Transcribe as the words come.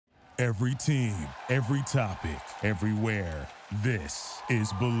Every team, every topic, everywhere. This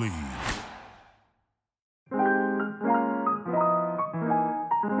is Believe.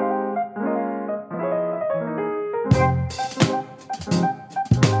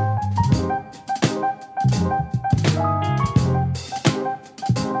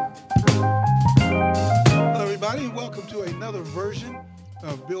 Hello, everybody, and welcome to another version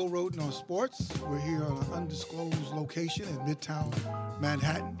of Bill Rhoden on Sports. We're here on an undisclosed location in Midtown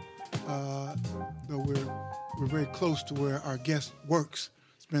Manhattan. Though we're very close to where our guest works,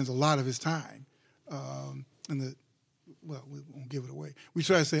 spends a lot of his time. We won't give it away. We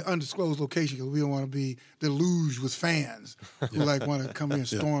try to say undisclosed location because we don't want to be deluged with fans who want to come here and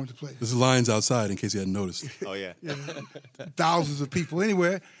storm the place. There's lines outside in case you hadn't noticed. Oh, yeah. Thousands of people.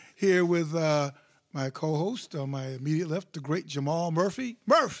 Anyway, here with my co-host on my immediate left, the great Jamal Murphy.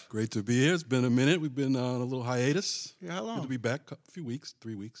 Murph! Great to be here. It's been a minute. We've been on a little hiatus. Yeah, how long? Good to be back. A few weeks,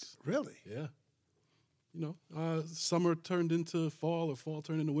 3 weeks. Really? Yeah. You know, summer turned into fall or fall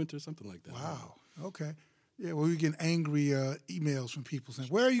turned into winter, something like that. Wow. Okay. Yeah, well, we get angry emails from people saying,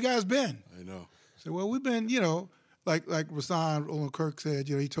 where have you guys been? I know. So, well, we've been, like Rasan Olin Kirk said,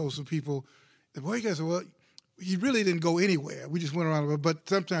 he told some people, well, you guys said, well, you really didn't go anywhere. We just went around, but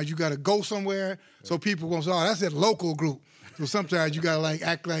sometimes you got to go somewhere so people won't say, oh, that's that local group. So sometimes you got to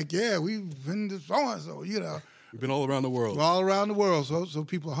act like, yeah, we've been to so-and-so, We've been all around the world. All around the world, so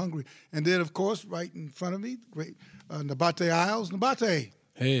people are hungry. And then, of course, right in front of me, great Nabate Isles. Nabate.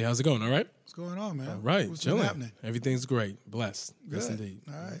 Hey, how's it going? All right? What's going on, man? All right, What's chilling. happening? Everything's great. Blessed. Good. Yes, indeed.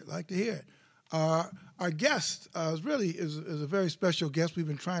 All right, like to hear it. Our guest is a very special guest. We've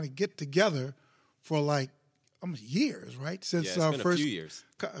been trying to get together for almost years, right? Since Yeah, it's been a few years.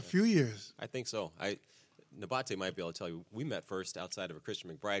 A few years. I think so. Nabate might be able to tell you, we met first outside of a Christian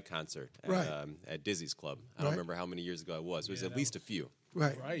McBride concert Right. at Dizzy's Club. I don't remember how many years ago it was. It was at least a few.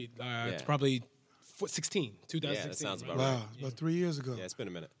 Right. Right. Yeah. It's probably 2016. Yeah, that sounds about Wow, right. about 3 years ago. Yeah, it's been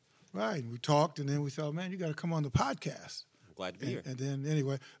a minute. Right. We talked, and then we thought, man, you got to come on the podcast. I'm glad to be here. And then,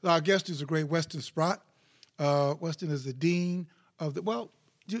 anyway, our guest is the great Weston Sprott. Weston is the dean of the,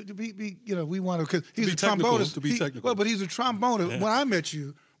 we want to, because he's be a technical, trombonist. to be technical. Well, but he's a trombonist. When I met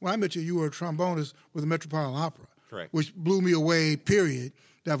you, you were a trombonist with the Metropolitan Opera. Correct. Which blew me away, period,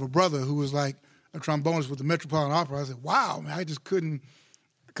 to have a brother who was like a trombonist with the Metropolitan Opera. I said, wow, man, I just couldn't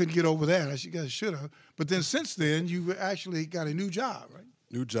get over that. I should have. But then since then, you've actually got a new job, right?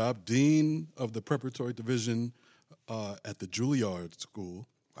 New job, dean of the preparatory division at the Juilliard School.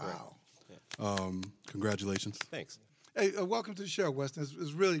 Wow. Congratulations. Thanks. Hey, welcome to the show, Weston.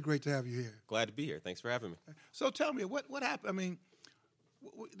 It's really great to have you here. Glad to be here. Thanks for having me. So tell me, what happened? I mean,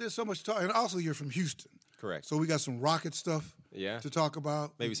 there's so much talk. And also, you're from Houston. Correct. So we got some Rocket stuff to talk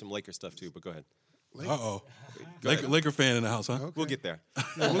about. Maybe some Laker stuff, too, but go ahead. Uh-oh. Laker fan in the house, huh? Okay. We'll get there.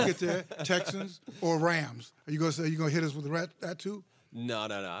 Yeah, we'll get there. Texans or Rams. Are you going to hit us with that too? No.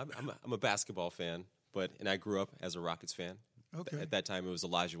 I'm a basketball fan, and I grew up as a Rockets fan. Okay. At that time, it was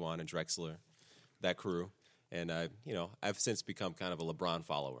Olajuwon and Drexler, that crew. And, I've since become kind of a LeBron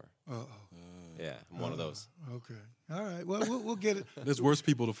follower. Uh-oh. Yeah, I'm one of those. Okay. All right. Well, we'll get it. There's worse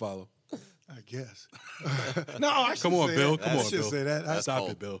people to follow. I guess. No, I should Come on, say Bill. that. Come I on, should Bill. say that. Stop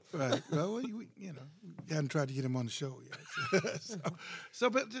cold. it, Bill. Right. Well, you haven't tried to get him on the show yet.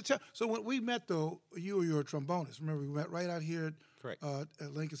 So when we met, though, you were a trombonist. Remember, we met right out here Correct.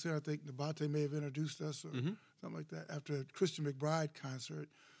 At Lincoln Center. I think Nabate may have introduced us or something like that after a Christian McBride concert.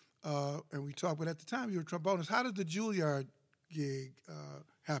 And we talked, but at the time you were a trombonist. How did the Juilliard gig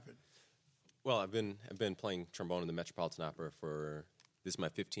happen? Well, I've been playing trombone in the Metropolitan Opera this is my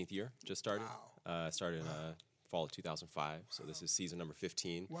 15th year. Just started. Wow. Started in fall of 2005. So this is season number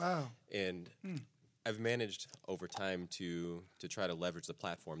 15. Wow. And I've managed over time to try to leverage the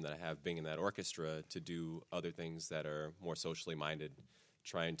platform that I have being in that orchestra to do other things that are more socially minded,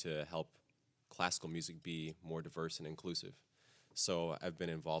 trying to help classical music be more diverse and inclusive. So I've been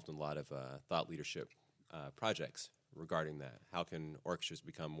involved in a lot of thought leadership projects regarding that. How can orchestras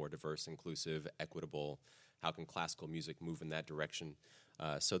become more diverse, inclusive, equitable? How can classical music move in that direction?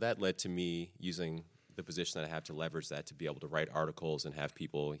 So that led to me using the position that I have to leverage that to be able to write articles and have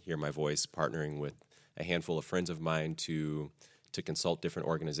people hear my voice, partnering with a handful of friends of mine to consult different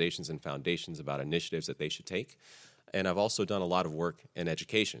organizations and foundations about initiatives that they should take. And I've also done a lot of work in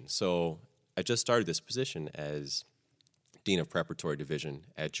education. So I just started this position as Dean of Preparatory Division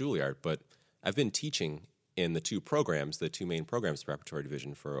at Juilliard, but I've been teaching in the two main programs, Preparatory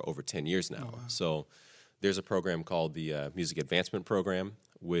Division, for over 10 years now. Oh, wow. So there's a program called the Music Advancement Program,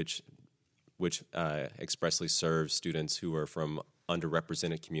 which expressly serves students who are from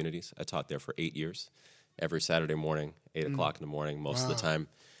underrepresented communities. I taught there for 8 years, every Saturday morning, 8 o'clock in the morning, most of the time.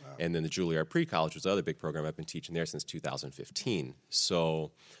 Wow. And then the Juilliard Pre-College was the other big program I've been teaching there since 2015.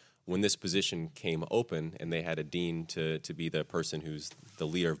 So when this position came open and they had a dean to be the person who's the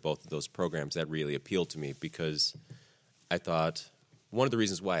leader of both of those programs, that really appealed to me because I thought one of the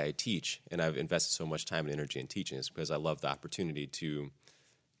reasons why I teach and I've invested so much time and energy in teaching is because I love the opportunity to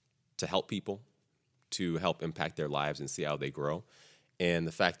help people, to help impact their lives and see how they grow. And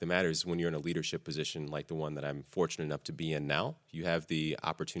the fact of the matter is when you're in a leadership position like the one that I'm fortunate enough to be in now, you have the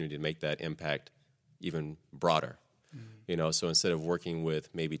opportunity to make that impact even broader. You know, so instead of working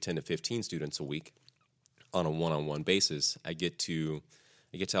with maybe 10 to 15 students a week on a one-on-one basis, I get to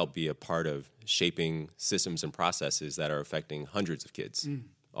help be a part of shaping systems and processes that are affecting hundreds of kids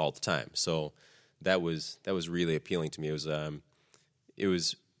all the time. So that was really appealing to me. It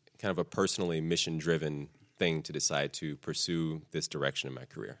was kind of a personally mission-driven thing to decide to pursue this direction in my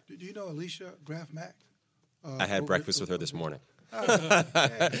career. Do you know Alicia Graf Mack? I had breakfast with her this morning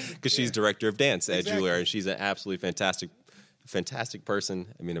because she's director of dance at Juilliard, and she's an absolutely fantastic person.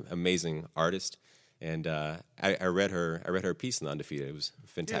 I mean, an amazing artist. And I read her piece in The Undefeated. It was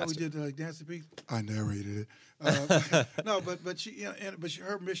fantastic. Yeah, we did Dance Piece. I narrated it. No, but she,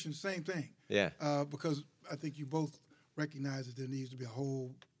 her mission, same thing. Yeah. Because I think you both recognize that there needs to be a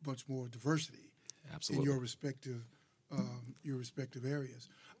whole bunch more diversity. Absolutely. In your respective areas.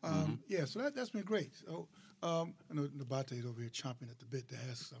 Yeah, so that's been great. So I know Nabate's over here chomping at the bit to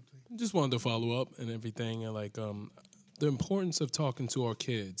ask something. Just wanted to follow up and everything, and like the importance of talking to our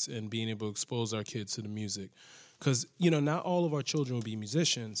kids and being able to expose our kids to the music. Because, not all of our children will be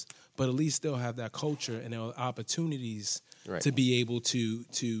musicians, but at least they'll have that culture and they'll have opportunities to be able to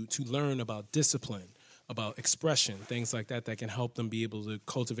learn about discipline, about expression, things like that can help them be able to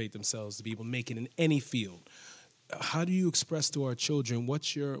cultivate themselves, to be able to make it in any field. How do you express to our children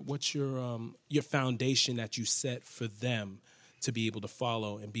what's your foundation that you set for them to be able to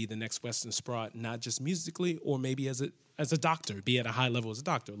follow and be the next Weston Sprott, not just musically or maybe as a doctor, be at a high level as a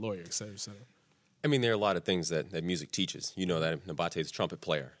doctor, lawyer, et cetera, et cetera? I mean, there are a lot of things that music teaches. You know that Nabate is a trumpet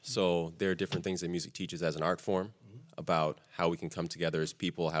player. So there are different things that music teaches as an art form about how we can come together as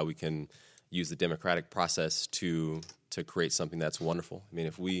people, how we can use the democratic process to create something that's wonderful. I mean,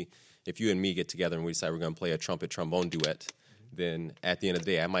 if you and me get together and we decide we're going to play a trumpet-trombone duet, then at the end of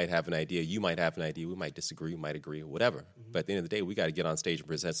the day, I might have an idea, you might have an idea, we might disagree, we might agree, whatever. But at the end of the day, we got to get on stage and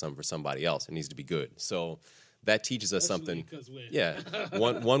present something for somebody else. It needs to be good. So that teaches us something. Yeah,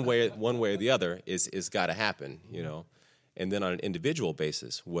 one way or the other is got to happen, And then on an individual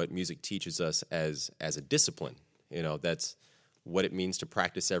basis, what music teaches us as a discipline, that's what it means to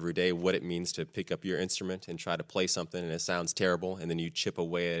practice every day, what it means to pick up your instrument and try to play something and it sounds terrible, and then you chip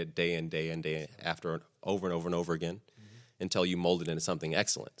away at it day and day and day after over and over and over again until you mold it into something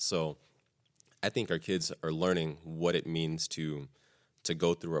excellent. So I think our kids are learning what it means to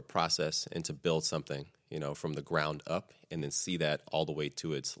go through a process and to build something, from the ground up and then see that all the way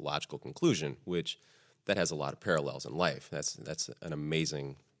to its logical conclusion, which that has a lot of parallels in life. That's an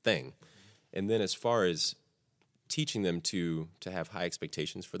amazing thing. And then as far as teaching them to have high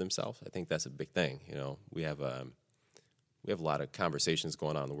expectations for themselves, I think that's a big thing. We have a lot of conversations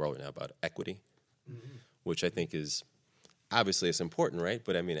going on in the world right now about equity, which I think is obviously it's important, right?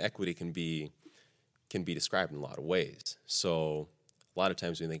 But I mean, equity can be described in a lot of ways. So a lot of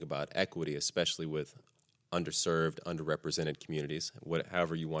times when you think about equity, especially with underserved, underrepresented communities,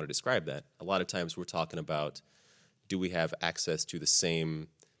 however you want to describe that, a lot of times we're talking about, do we have access to the same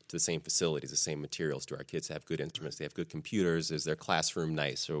facilities, the same materials? Do our kids have good instruments? They have good computers? Is their classroom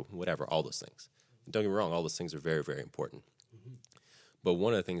nice? Or whatever, all those things. Don't get me wrong, all those things are very, very important. But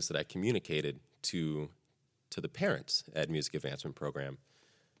one of the things that I communicated to the parents at Music Advancement Program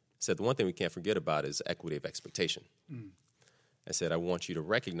said the one thing we can't forget about is equity of expectation. I said, I want you to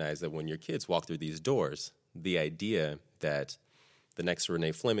recognize that when your kids walk through these doors, the idea that the next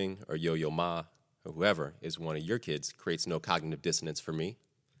Renee Fleming or Yo-Yo Ma or whoever is one of your kids creates no cognitive dissonance for me.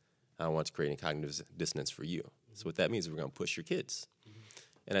 I don't want to create any cognitive dissonance for you. So what that means is we're going to push your kids.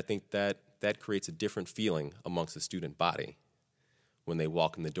 And I think that creates a different feeling amongst the student body when they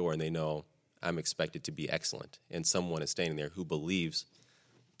walk in the door and they know I'm expected to be excellent. And someone is standing there who believes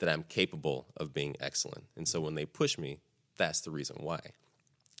that I'm capable of being excellent. And so when they push me, that's the reason why.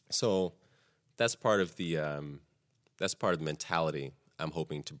 So that's part of the mentality I'm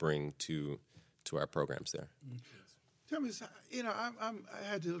hoping to bring to our programs there. Tell me,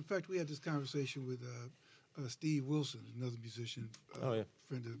 in fact, we had this conversation with Steve Wilson, another musician,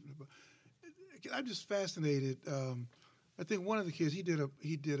 friend of. I'm just fascinated. I think one of the kids he did a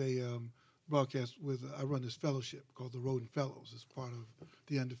broadcast with. I run this fellowship called the Rodin Fellows. It's part of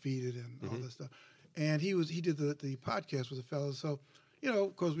the Undefeated and all that stuff. And he did the podcast with the fellows. So you know,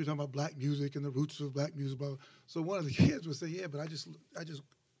 of course, we're talking about black music and the roots of black music. Blah, blah. So one of the kids would say, "Yeah, but I just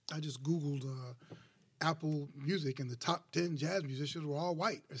Googled Apple Music, and the top 10 jazz musicians were all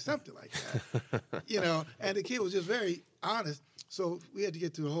white," or something like that. You know, and the kid was just very honest. So we had to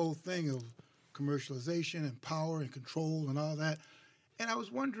get through the whole thing of commercialization and power and control and all that. And I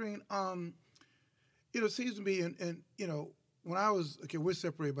was wondering, you know, it seems to me, and you know, when I was okay, we're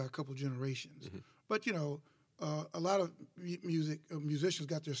separated by a couple generations, but you know, a lot of musicians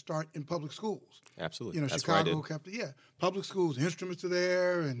got their start in public schools. Absolutely, you know, that's Chicago, public schools, instruments are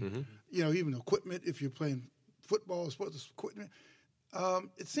there, and you know, even equipment if you're playing football, sports equipment.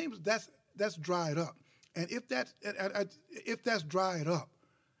 It seems that's dried up, and if that's dried up,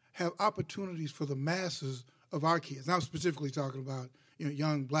 have opportunities for the masses of our kids. Now, I'm specifically talking about, you know,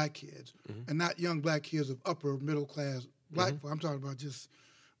 young black kids, and not young black kids of upper middle class black folk. I'm talking about just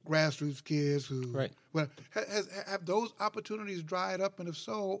grassroots kids who. Right. Well, have those opportunities dried up, and if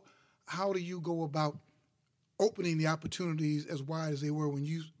so, how do you go about opening the opportunities as wide as they were when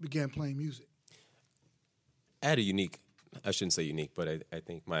you began playing music? I had a unique, I shouldn't say unique, but I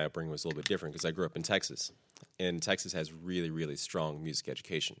think my upbringing was a little bit different because I grew up in Texas, and Texas has really, really strong music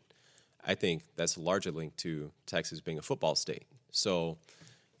education. I think that's largely linked to Texas being a football state. So,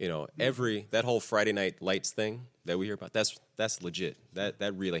 you know, that whole Friday Night Lights thing that we hear about, that's legit.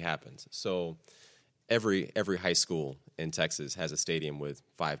 That really happens. So every high school in Texas has a stadium with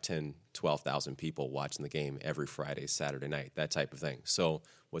 5, 10, 12,000 people watching the game every Friday, Saturday night, that type of thing. So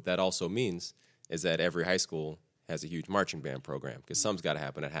what that also means is that every high school has a huge marching band program because something's got to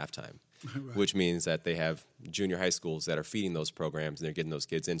happen at halftime, right. Which means that they have junior high schools that are feeding those programs, and they're getting those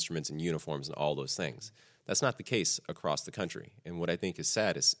kids instruments and uniforms and all those things. That's not the case across the country. And what I think is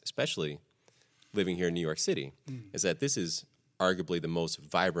sad is, especially living here in New York City, is that this is arguably the most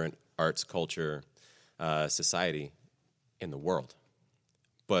vibrant arts culture society in the world.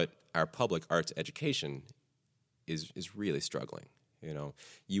 But our public arts education is really struggling. You know,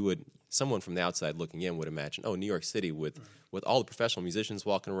 someone from the outside looking in would imagine, New York City with all the professional musicians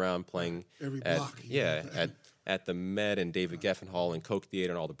walking around playing every block. At the Met and David Geffen Hall and Coke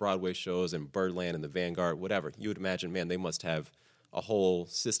Theater and all the Broadway shows and Birdland and the Vanguard, whatever. You would imagine, man, they must have a whole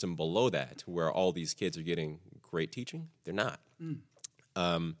system below that where all these kids are getting great teaching. They're not.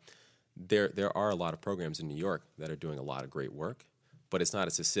 There are a lot of programs in New York that are doing a lot of great work, but it's not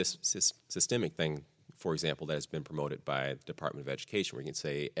a systemic thing, for example, that has been promoted by the Department of Education, where you can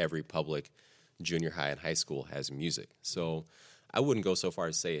say every public junior high and high school has music. So I wouldn't go so far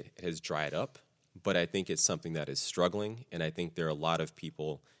as to say it has dried up, but I think it's something that is struggling, and I think there are a lot of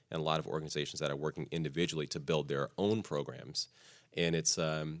people and a lot of organizations that are working individually to build their own programs. And it's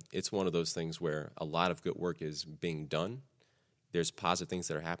one of those things where a lot of good work is being done. There's positive things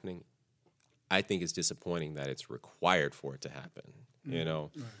that are happening. I think it's disappointing that it's required for it to happen. You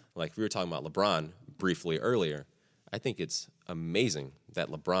know, like we were talking about LeBron briefly earlier. I think it's amazing that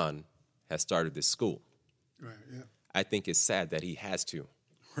LeBron has started this school. Right, yeah. I think it's sad that he has to.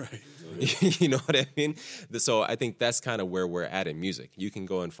 Right. You know what I mean? So I think that's kind of where we're at in music. You can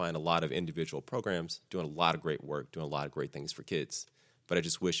go and find a lot of individual programs doing a lot of great work, doing a lot of great things for kids. But I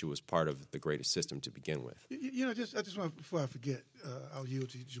just wish it was part of the greater system to begin with. You know, I just want, before I forget, I'll yield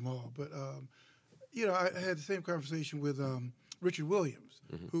to Jamal. But, you know, I had the same conversation with Richard Williams,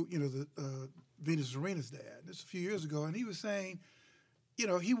 who, you know, the Venus Serena's dad. This was a few years ago. And he was saying, you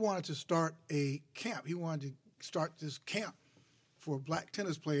know, he wanted to start a camp. He wanted to start this camp for black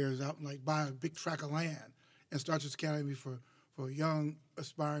tennis players out and, like, buy a big tract of land and start this academy for young,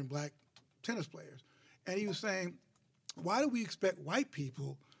 aspiring black tennis players. And he was saying, why do we expect white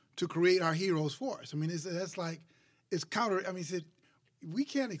people to create our heroes for us? I mean, that's like, it's counter. I mean, he said, we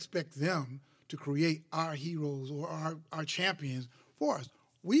can't expect them to create our heroes or our champions for us.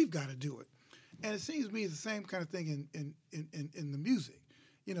 We've got to do it. And it seems to me it's the same kind of thing in the music,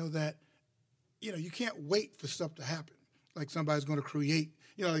 you know, that, you know, you can't wait for stuff to happen. Like somebody's going to create,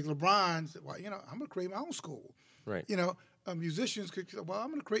 you know, like LeBron said, well, you know, I'm going to create my own school. Right. You know, musicians could say, well, I'm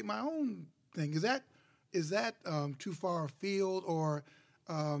going to create my own thing. Is that too far afield, or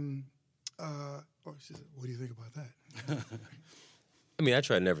she said, what do you think about that? I mean, I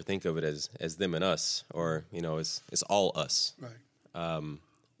try to never think of it as them and us, or, you know, it's all us. Right.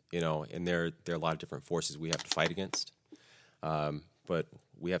 You know, and there are a lot of different forces we have to fight against, but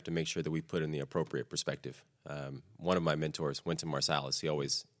we have to make sure that we put in the appropriate perspective. One of my mentors, Wynton Marsalis, he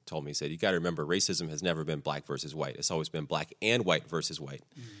always told me, he said, you got to remember, racism has never been black versus white. It's always been black and white versus white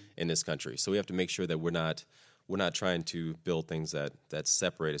in this country. So we have to make sure that we're not trying to build things that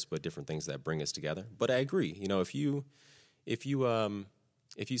separate us, but different things that bring us together. But I agree. You know, if you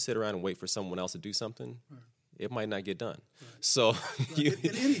sit around and wait for someone else to do something, it might not get done. So, in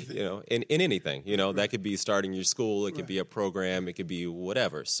anything. you know, in anything, you know, that could be starting your school, it could be a program, it could be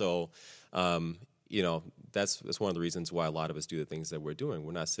whatever. So, you know, that's one of the reasons why a lot of us do the things that we're doing.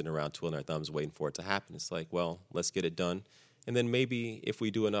 We're not sitting around twiddling our thumbs waiting for it to happen. It's like, well, let's get it done. And then maybe if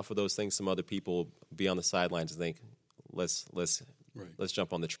we do enough of those things, some other people be on the sidelines and think, let's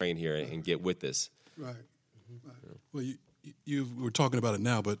jump on the train here and get with this. Right. Well, we're talking about it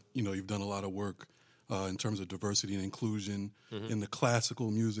now, but you know, you've done a lot of work in terms of diversity and inclusion in the classical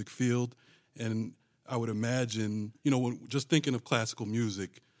music field, and I would imagine, you know, just thinking of classical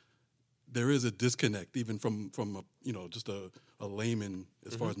music, there is a disconnect, even from a, you know, just a layman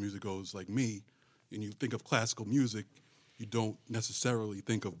as far as music goes, like me. And you think of classical music, you don't necessarily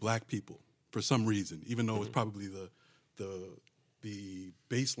think of black people for some reason, even though it's probably the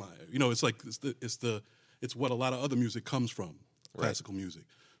baseline. You know, it's like it's what a lot of other music comes from, classical music.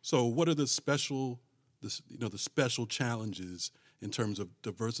 So, what are the special challenges in terms of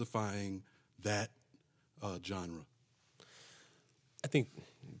diversifying that genre? I think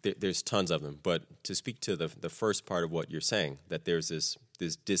there's tons of them, but to speak to the first part of what you're saying, that there's this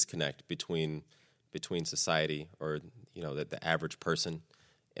disconnect between society, or you know, the average person,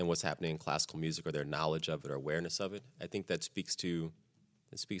 and what's happening in classical music, or their knowledge of it or awareness of it. I think that speaks to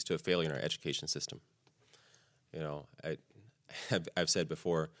a failure in our education system. You know, I've said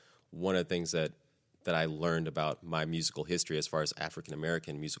before, one of the things that I learned about my musical history, as far as African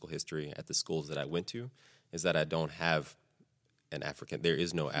American musical history at the schools that I went to, is that I don't have there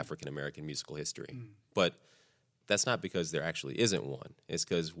is no African American musical history. But that's not because there actually isn't one. It's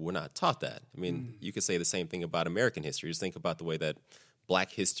because we're not taught that. I mean, you could say the same thing about American history. Just think about the way that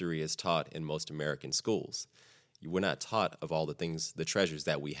black history is taught in most American schools. We're not taught of all the things, the treasures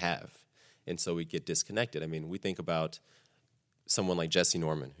that we have. And so we get disconnected. I mean, we think about someone like Jesse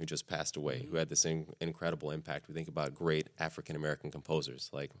Norman, who just passed away, who had this incredible impact. We think about great African American composers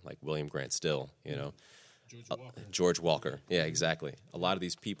like William Grant Still, you know. George Walker. Yeah, exactly. A lot of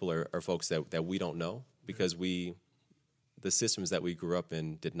these people are folks that we don't know, because the systems that we grew up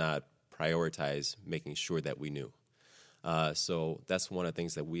in did not prioritize making sure that we knew. So that's one of the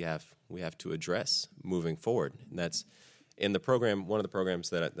things that we have to address moving forward. And that's in the program. One of the programs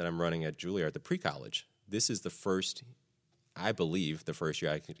that I'm running at Juilliard, the pre-college. This is the first, I believe, the first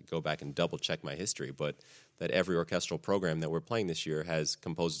year. I could go back and double check my history, but that every orchestral program that we're playing this year has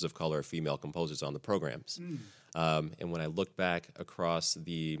composers of color, female composers on the programs. And when I look back across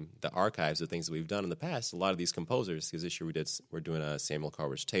the archives of things that we've done in the past, a lot of these composers, because this year we're doing Samuel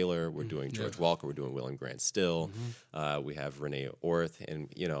Coleridge Taylor, we're doing George Walker, we're doing William Grant Still, we have Renee Orth, and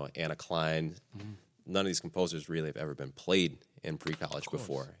you know, Anna Klein. None of these composers really have ever been played in pre-college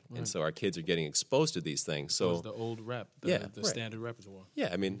before, and so our kids are getting exposed to these things. So the old rap, the standard repertoire. Yeah,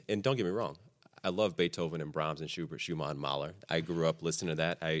 I mean, and don't get me wrong, I love Beethoven and Brahms and Schubert, Schumann, Mahler. I grew up listening to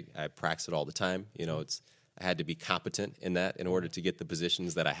that. I practice it all the time. You know, I had to be competent in that in order to get the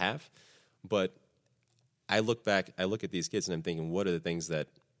positions that I have. But I look at these kids and I'm thinking, what are the things that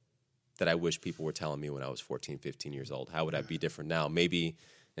I wish people were telling me when I was 14, 15 years old? How would I be different now? Maybe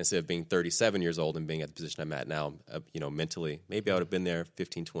instead of being 37 years old and being at the position I'm at now, you know, mentally, maybe I would have been there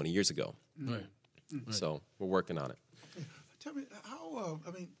 15, 20 years ago. Right. So we're working on it. Tell me,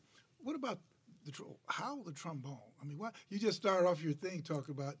 what about the trombone? I mean, you just started off your thing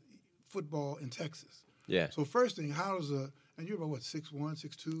talking about football in Texas. Yeah. So first thing, and you're about what, 6'1",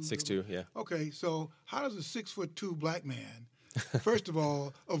 6'2"? 6'2", yeah. Okay, so how does a 6'2" black man, first of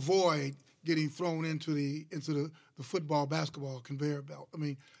all, avoid getting thrown into the football, basketball conveyor belt? I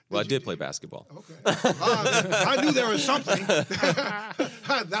mean, I did play basketball. Okay, I knew there was something.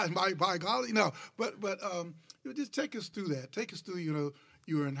 That by golly, no. But just take us through that. Take us through. You know,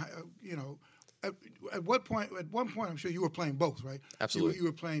 you were in. You know, at one point, I'm sure you were playing both, right? Absolutely. You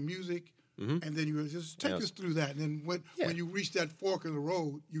were playing music, and then you were just take us through that. And then when you reached that fork in the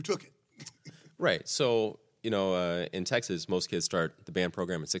road, you took it. Right. So, you know, in Texas, most kids start the band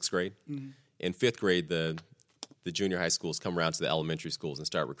program in 6th grade. In 5th grade, the junior high schools come around to the elementary schools and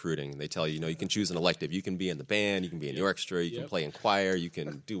start recruiting. They tell you, you know, you can choose an elective. You can be in the band, you can be in the orchestra, you can play in choir, you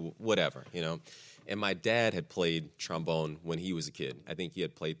can do whatever, you know. And my dad had played trombone when he was a kid. I think he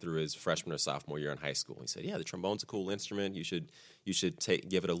had played through his freshman or sophomore year in high school. He said, yeah, the trombone's a cool instrument. You should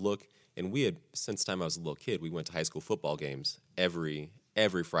give it a look. And we had, since the time I was a little kid, we went to high school football games every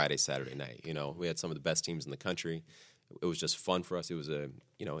Friday, Saturday night. You know, we had some of the best teams in the country. It was just fun for us. It was a,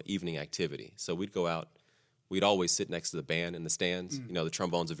 you know, evening activity. So we'd go out. We'd always sit next to the band in the stands. You know, the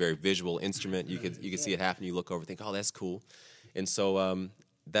trombone's a very visual instrument. You could see it happen. You look over, think, oh, that's cool. And so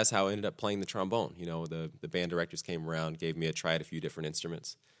that's how I ended up playing the trombone. You know, the band directors came around, gave me a try at a few different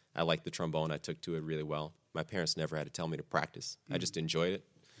instruments. I liked the trombone. I took to it really well. my parents never had to tell me to practice. I just enjoyed it.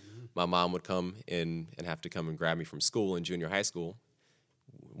 My mom would come in and have to come and grab me from school in junior high school,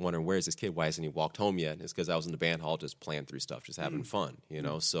 wondering, where's this kid? Why hasn't he walked home yet? It's because I was in the band hall just playing through stuff, just having fun, you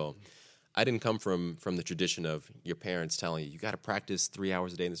know? So I didn't come from the tradition of your parents telling you got to practice 3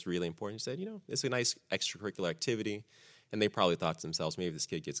 hours a day and it's really important. You said, you know, it's a nice extracurricular activity. And they probably thought to themselves, maybe if this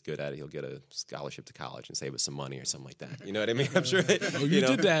kid gets good at it, he'll get a scholarship to college and save us some money or something like that. You know what I mean? I'm sure. You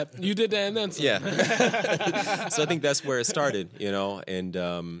did that. You did that and then some. Yeah. So I think that's where it started, you know. And,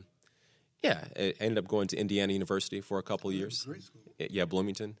 I ended up going to Indiana University for a couple of years. Great school. Yeah,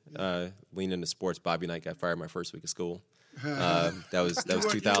 Bloomington. Leaned into sports. Bobby Knight got fired my first week of school. That was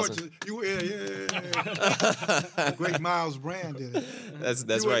 2000. Great Miles Brand did it.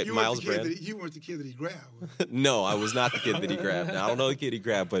 That's right, Miles Brand. You weren't the kid that he grabbed. No, I was not the kid that he grabbed. Now, I don't know the kid he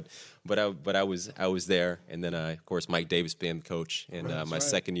grabbed, but I was there. And then of course Mike Davis became the coach. And my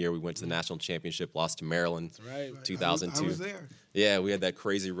second year we went to the national championship, lost to Maryland. That's right. 2002. I was there. Yeah, we had that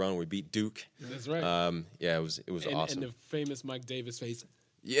crazy run. We beat Duke. That's right. It was awesome. And the famous Mike Davis face.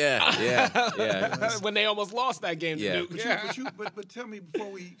 Yeah. When they almost lost that game Yeah. to Duke. But tell me before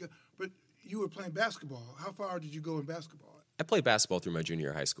we go, but you were playing basketball. How far did you go in basketball? I played basketball through my junior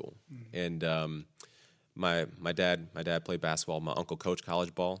year of high school, and my dad played basketball. My uncle coached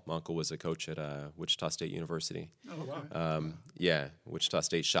college ball. My uncle was a coach at Wichita State University. Oh, wow. Wichita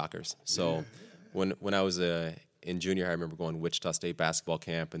State Shockers. So when I was in junior high, I remember going to Wichita State basketball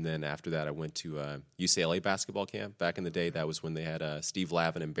camp, and then after that, I went to UCLA basketball camp. Back in the day, that was when they had Steve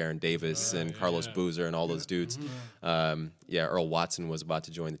Lavin and Baron Davis and Carlos Boozer and all those dudes. Earl Watson was about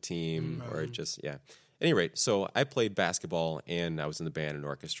to join the team, or just. At any rate, so I played basketball, and I was in the band and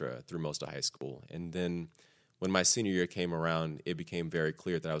orchestra through most of high school. And then when my senior year came around, it became very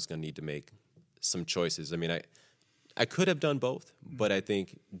clear that I was going to need to make some choices. I mean, I could have done both, but I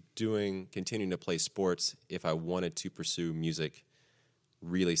think continuing to play sports, if I wanted to pursue music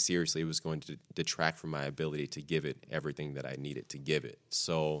really seriously, it was going to detract from my ability to give it everything that I needed to give it.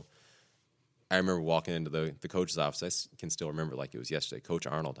 So I remember walking into the coach's office. I can still remember like it was yesterday. Coach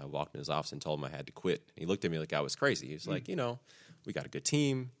Arnold, I walked in his office and told him I had to quit. He looked at me like I was crazy. He was like, you know, we got a good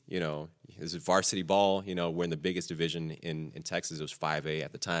team. You know, this is varsity ball. You know, we're in the biggest division in Texas. It was 5A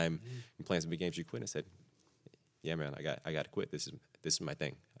at the time. And playing some big games, you quit. And I said, yeah, man, I got to quit. This is my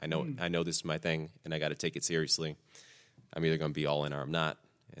thing. I know this is my thing, and I got to take it seriously. I'm either going to be all in or I'm not,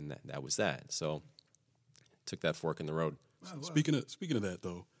 and that was that. So, took that fork in the road. Wow. Speaking of that,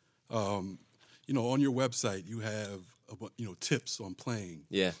 though, you know, on your website you have tips on playing.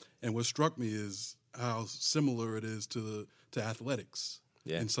 Yeah. And what struck me is how similar it is to athletics.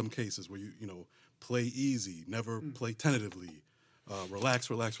 Yeah. In some cases, where you play easy, never play tentatively, relax.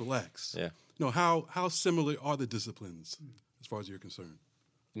 Yeah. You know, how similar are the disciplines as far as you're concerned?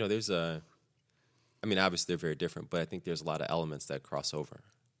 You know, obviously they're very different, but I think there's a lot of elements that cross over.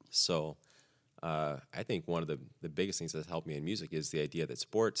 So I think one of the biggest things that's helped me in music is the idea that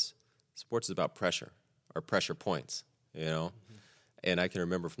sports is about pressure or pressure points, you know? And I can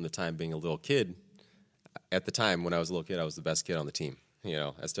remember from the time being a little kid, at the time when I was a little kid, I was the best kid on the team. You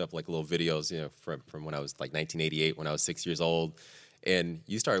know, I still have like little videos, you know, from when I was like 1988, when I was 6 years old. And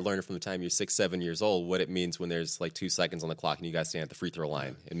you start learning from the time you're 6, 7 years old what it means when there's like 2 seconds on the clock and you guys stand at the free throw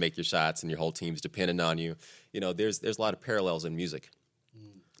line and make your shots and your whole team's dependent on you. You know, there's a lot of parallels in music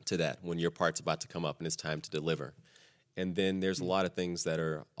to that when your part's about to come up and it's time to deliver. And then there's a lot of things that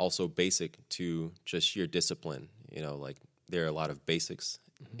are also basic to just sheer discipline. You know, like there are a lot of basics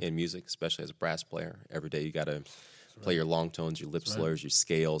in music, especially as a brass player. Every day you got to play your long tones, your lip slurs, your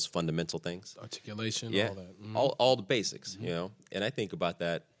scales, fundamental things. Articulation, yeah. all that. All the basics, you know. And I think about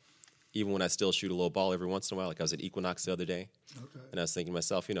that even when I still shoot a low ball every once in a while. Like I was at Equinox the other day, and I was thinking to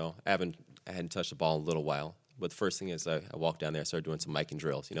myself, you know, I hadn't touched the ball in a little while. But the first thing is I walked down there, I started doing some mic and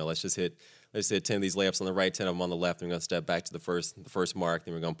drills. You know, let's hit 10 of these layups on the right, 10 of them on the left, and we're going to step back to the first mark,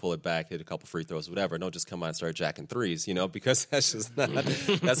 then we're going to pull it back, hit a couple free throws, whatever. Don't just come out and start jacking threes, you know, because that's just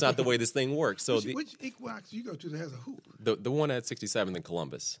that's not the way this thing works. So which Equinox you go to that has a hoop? The one at 67th in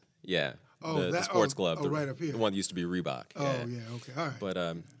Columbus, yeah. Oh, the sports club, right up here. The one that used to be Reebok. Oh, yeah, okay, all right. But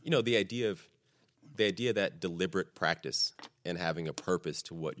you know, the idea that deliberate practice and having a purpose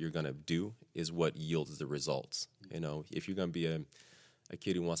to what you're going to do is what yields the results. You know, if you're going to be a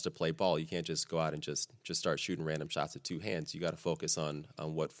kid who wants to play ball, you can't just go out and just start shooting random shots with 2 hands. You got to focus on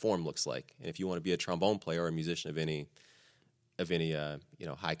what form looks like. And if you want to be a trombone player or a musician of any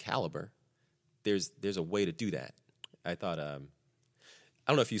high caliber, there's a way to do that. I thought I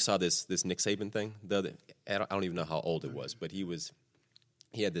don't know if you saw this Nick Saban thing. I don't even know how old it was, but he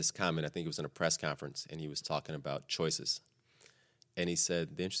had this comment, I think it was in a press conference, and he was talking about choices. And he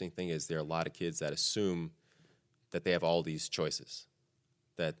said, the interesting thing is there are a lot of kids that assume that they have all these choices,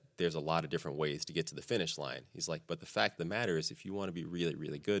 that there's a lot of different ways to get to the finish line. He's like, but the fact of the matter is, if you want to be really,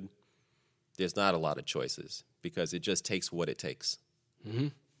 really good, there's not a lot of choices because it just takes what it takes. Mm-hmm.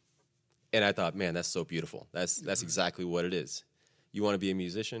 And I thought, man, that's so beautiful. That's exactly what it is. You want to be a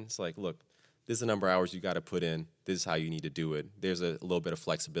musician? It's like, look, this is the number of hours you got to put in. This is how you need to do it. There's a little bit of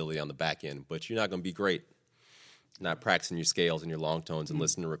flexibility on the back end, but you're not going to be great not practicing your scales and your long tones and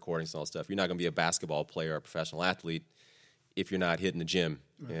listening to recordings and all that stuff. You're not going to be a basketball player or a professional athlete if you're not hitting the gym,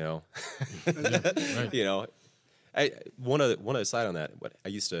 you know. Right. You know, one other side on that. I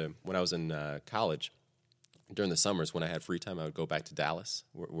used to, when I was in college, during the summers when I had free time, I would go back to Dallas,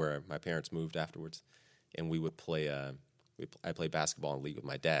 where my parents moved afterwards, and we would play. I played basketball in league with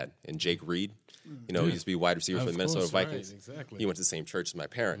my dad and Jake Reed. You know, he used to be wide receiver for the Minnesota Vikings. Right, exactly. He went to the same church as my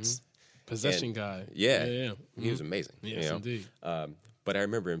parents. Mm-hmm. Possession guy. Yeah. Mm-hmm. He was amazing. Yes, you know? indeed. But I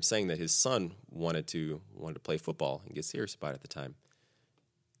remember him saying that his son wanted to play football and get serious about it at the time.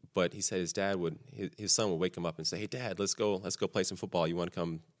 But he said his son would wake him up and say, "Hey, Dad, let's go play some football. You want to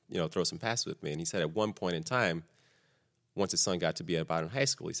come, throw some passes with me?" And he said at one point in time, once his son got to be about in high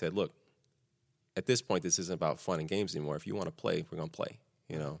school, he said, "Look, at this point, this isn't about fun and games anymore. If you want to play, we're going to play,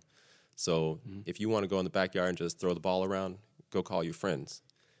 So if you want to go in the backyard and just throw the ball around, go call your friends.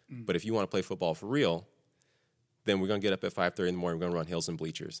 But if you want to play football for real, then we're going to get up at 5:30 in the morning, we're going to run hills and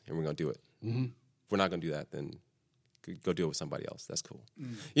bleachers, and we're going to do it. Mm-hmm. If we're not going to do that, then go do it with somebody else. That's cool."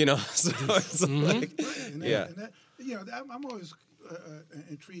 So it's like, I'm always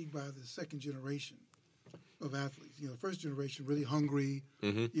intrigued by the second generation of athletes. The first generation really hungry.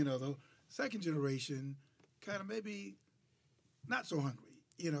 The second generation kind of maybe not so hungry.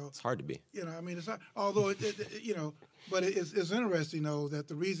 it's hard to be. It's not. Although but it's interesting though that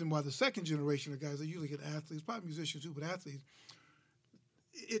the reason why the second generation of guys, they usually get athletes, probably musicians too, but athletes.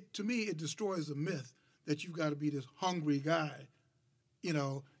 To me, it destroys the myth that you've got to be this hungry guy,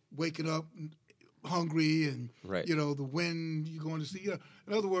 waking up hungry and, right. The wind you're going to see.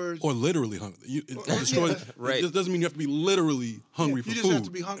 In other words. Or literally hungry. It destroys. Right. It doesn't mean you have to be literally hungry for food. You just have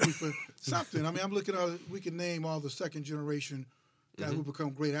to be hungry for something. I'm looking at, we can name all the second generation guys who become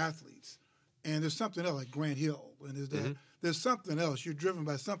great athletes. And there's something else like Grant Hill. And there's something else. You're driven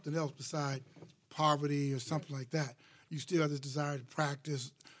by something else beside poverty or something like that. You still have this desire to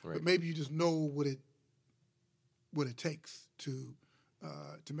practice, but maybe you just know what it takes to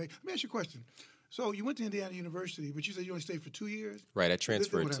make. Let me ask you a question. So you went to Indiana University, but you said you only stayed for 2 years? Right. I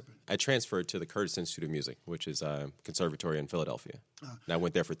transferred to the Curtis Institute of Music, which is a conservatory in Philadelphia. And I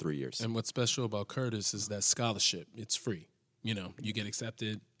went there for 3 years. And what's special about Curtis is that scholarship. It's free. You get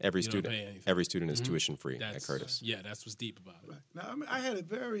accepted. Every you student. don't pay anything. Every student is tuition free at Curtis. Yeah, that's what's deep about it. Right. Now, I had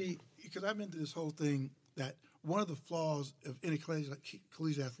because I'm into this whole thing that one of the flaws of any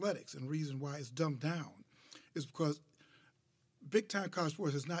collegiate athletics and the reason why it's dumbed down is because big-time college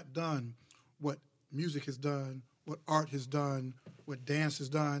sports has not done what music has done, what art has done, what dance has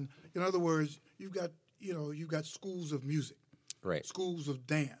done. In other words, you've got schools of music, right? Schools of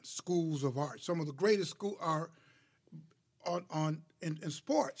dance, schools of art. Some of the greatest schools are in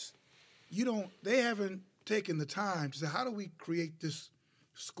sports. They haven't taken the time to say, how do we create this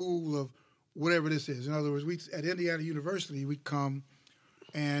school of whatever this is? In other words, at Indiana University, we'd come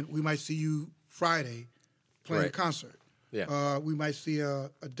and we might see you Friday playing a concert. Yeah. We might see a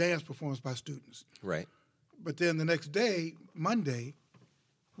dance performance by students. Right. But then the next day, Monday,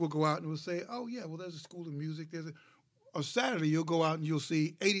 we'll go out and we'll say, oh, yeah, well, there's a school of music. On Saturday, you'll go out and you'll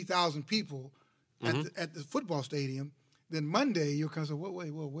see 80,000 people at the football stadium. Then Monday, you'll come and say,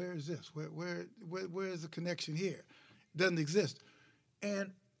 where is this? Where is the connection here? It doesn't exist.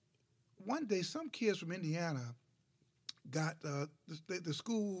 And one day, some kids from Indiana got the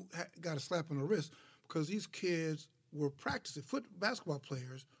school got a slap on the wrist because these kids were practicing. Basketball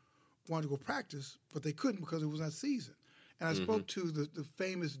players wanted to go practice, but they couldn't because it was not season. And I spoke to the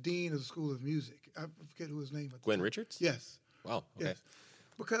famous dean of the School of Music. I forget who his name was. Gwen Richards? Yes. Wow. Okay.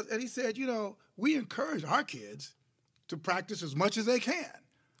 Yes. And he said, we encourage our kids to practice as much as they can.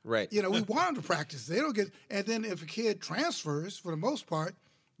 Right. We want them to practice. They don't get. And then if a kid transfers, for the most part,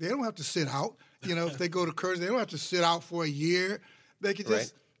 they don't have to sit out. If they go to Curtis, they don't have to sit out for a year. They can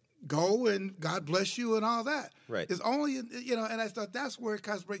just go and God bless you and all that. Right. It's only, and I thought that's where it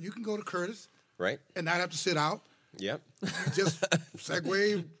comes. You can go to Curtis. Right. And not have to sit out. Yep. Just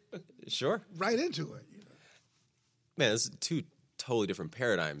segue. Sure. Right into it. Man, it's two totally different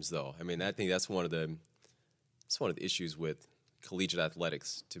paradigms, though. I mean, I think that's one of the issues with collegiate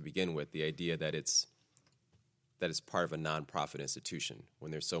athletics to begin with. The idea that it's part of a nonprofit institution when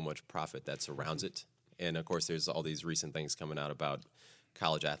there's so much profit that surrounds it, and of course, there's all these recent things coming out about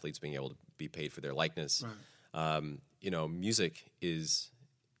college athletes being able to be paid for their likeness. Music is,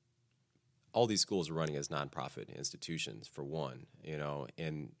 all these schools are running as nonprofit institutions, for one,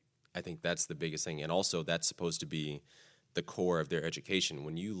 and I think that's the biggest thing. And also, that's supposed to be the core of their education.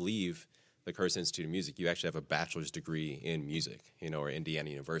 When you leave the Curtis Institute of Music, you actually have a bachelor's degree in music, or Indiana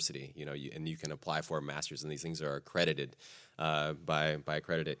University, and you can apply for a master's, and these things are accredited by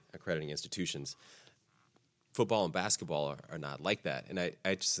accrediting institutions. Football and basketball are not like that, and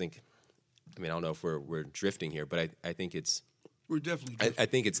I just think, I don't know if we're drifting here, but I think it's We're definitely drifting. I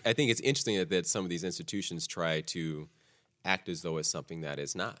think it's interesting that some of these institutions try to act as though it's something that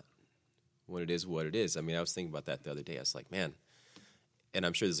is not, when it is what it is. I was thinking about that the other day. I was like, man. And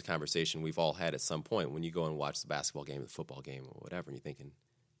I'm sure there's a conversation we've all had at some point when you go and watch the basketball game, the football game, or whatever, and you're thinking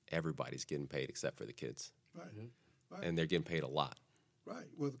everybody's getting paid except for the kids, Right. Right. and they're getting paid a lot. Right.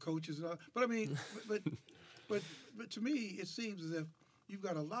 Well, the coaches and all. But but to me, it seems as if you've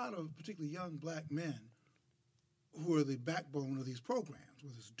got a lot of particularly young black men who are the backbone of these programs,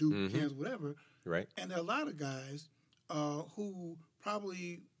 whether it's Duke, Kansas, whatever. Right. And there are a lot of guys who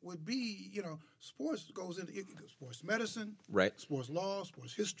probably would be, sports goes into sports medicine, Right. sports law,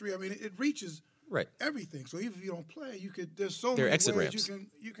 sports history. It reaches Right. everything. So even if you don't play, there's so There are many exit ways ramps.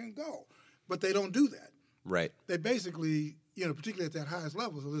 you can go. But they don't do that. Right. They basically, particularly at that highest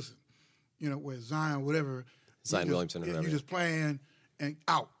level, so listen, where Zion, whatever. Zion Williamson or You're whatever. just playing and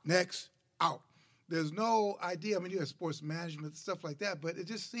out, next, out. There's no idea. You have sports management, stuff like that, but it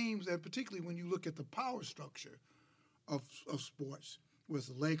just seems that particularly when you look at the power structure of sports, with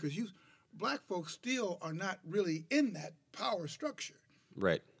the Lakers, black folks still are not really in that power structure.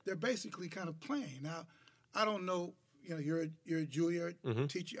 Right. They're basically kind of playing. Now, I don't know, you're a Juilliard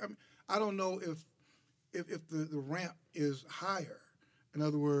teacher. I don't know if the ramp is higher. In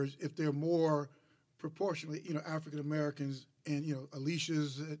other words, if they're more proportionally, African Americans and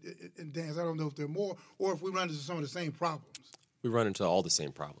Alicia's and dance. I don't know if they're more, or if we run into some of the same problems. We run into all the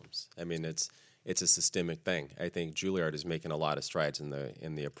same problems. It's a systemic thing. I think Juilliard is making a lot of strides in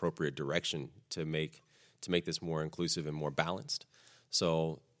the appropriate direction to make this more inclusive and more balanced.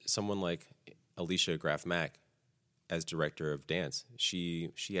 So someone like Alicia Graf Mack, as director of dance,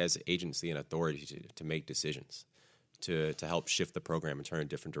 she has agency and authority to make decisions, to help shift the program and turn in a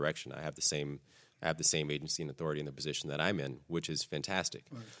different direction. I have the same agency and authority in the position that I'm in, which is fantastic.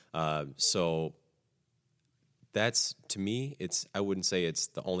 Right. So that's, to me, I wouldn't say it's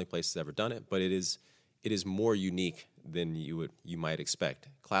the only place that's ever done it, but it is more unique than you might expect.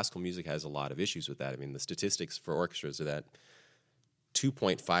 Classical music has a lot of issues with that. The statistics for orchestras are that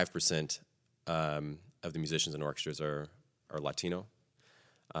 2.5% of the musicians in orchestras are Latino.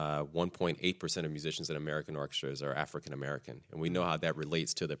 1.8% of musicians in American orchestras are African American, and we know how that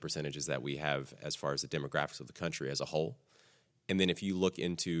relates to the percentages that we have as far as the demographics of the country as a whole. And then if you look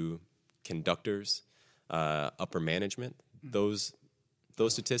into conductors, upper management, those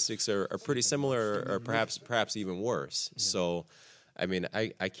statistics are pretty similar, or perhaps even worse. Yeah. So,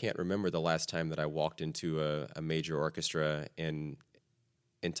 I can't remember the last time that I walked into a major orchestra and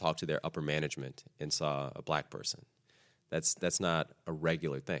talked to their upper management and saw a black person. That's not a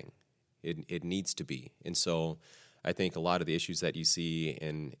regular thing. It needs to be. And so I think a lot of the issues that you see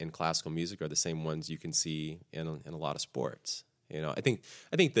in classical music are the same ones you can see in a lot of sports. I think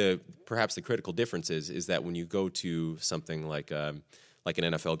perhaps the critical difference is that when you go to something like an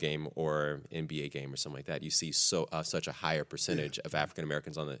NFL game or NBA game or something like that, you see such a higher percentage of African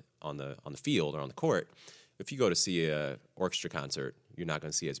Americans on the field or on the court. If you go to see a orchestra concert, you're not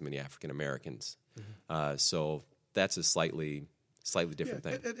going to see as many African Americans. Mm-hmm. So that's a slightly different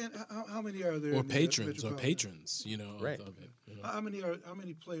thing. And how many are there? Or patrons, Right. Of it, How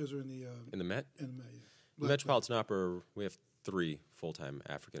many players are in the Met? In the Met, yeah. The Metropolitan Opera, we have 3 full-time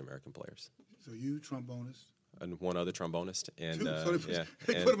African American players. So you, trombonist, and one other trombonist, and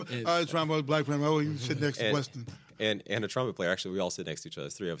trombone, black player. Oh, you sit next to Weston, and a trumpet player. Actually, we all sit next to each other.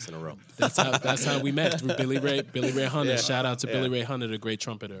 3 of us in a row. That's how we met through Billy Ray Hunter. Yeah. Shout out to Billy Ray Hunter, the great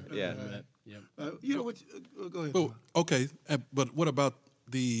trumpeter. Yeah. Go ahead. Well, okay, but what about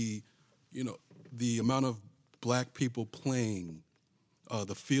the amount of black people playing,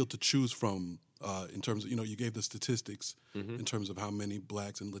 the field to choose from? In terms of, you gave the statistics in terms of how many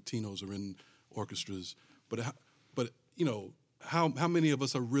blacks and Latinos are in orchestras, but how many of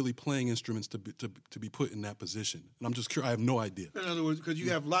us are really playing instruments to be put in that position? And I'm just curious. I have no idea. In other words, because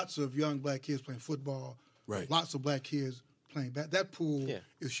you have lots of young black kids playing football, right? Lots of black kids playing basketball. That pool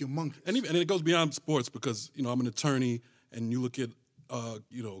is humongous, and it goes beyond sports because I'm an attorney, and you look at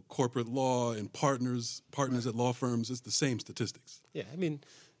corporate law and partners at law firms. It's the same statistics. Yeah,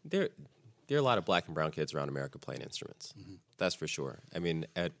 there are a lot of black and brown kids around America playing instruments. Mm-hmm. That's for sure.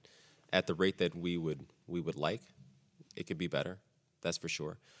 At the rate that we would we would like. It could be better, that's for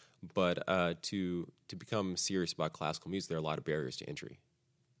sure. But to become serious about classical music, there are a lot of barriers to entry.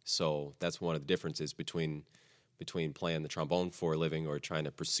 So that's one of the differences between playing the trombone for a living or trying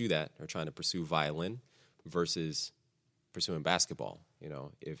to pursue that or trying to pursue violin versus pursuing basketball.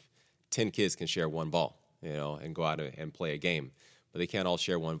 If 10 kids can share one ball, and go out and play a game, but they can't all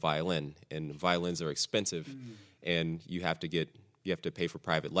share one violin, and violins are expensive, and you have to pay for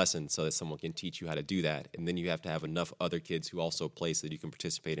private lessons so that someone can teach you how to do that, and then you have to have enough other kids who also play so that you can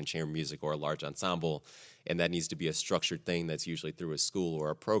participate in chamber music or a large ensemble, and that needs to be a structured thing that's usually through a school or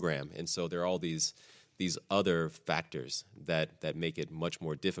a program. And so there are all these other factors that make it much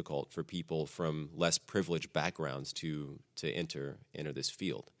more difficult for people from less privileged backgrounds to enter this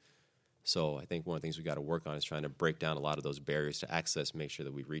field. So I think one of the things we got to work on is trying to break down a lot of those barriers to access, make sure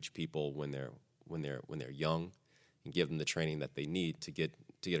that we reach people when they're young, and give them the training that they need to get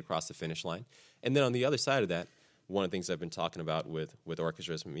across the finish line. And then on the other side of that, one of the things I've been talking about with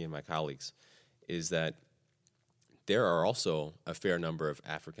orchestras, me and my colleagues, is that there are also a fair number of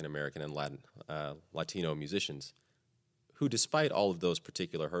African American and Latino musicians who, despite all of those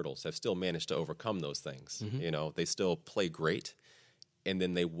particular hurdles, have still managed to overcome those things. They still play great, and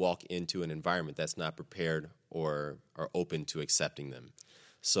then they walk into an environment that's not prepared or open to accepting them.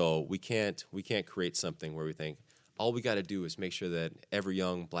 So we can't create something where we think all we got to do is make sure that every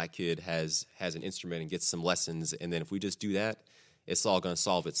young black kid has an instrument and gets some lessons, and then if we just do that, it's all going to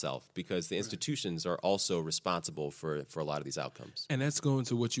solve itself, because the institutions are also responsible for a lot of these outcomes. And that's going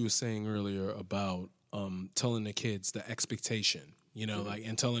to what you were saying earlier about telling the kids the expectation,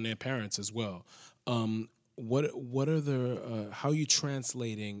 and telling their parents as well. What are how are you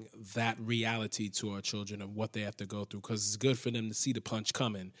translating that reality to our children of what they have to go through? Because it's good for them to see the punch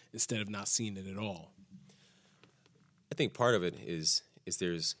coming instead of not seeing it at all. I think part of it is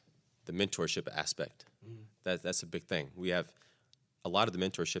there's the mentorship aspect. That's a big thing. We have a lot of the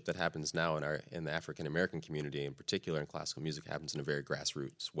mentorship that happens now in the African American community, in particular in classical music, happens in a very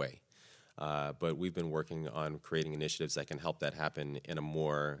grassroots way. But we've been working on creating initiatives that can help that happen in a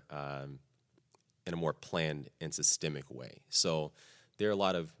more planned and systemic way. So there are a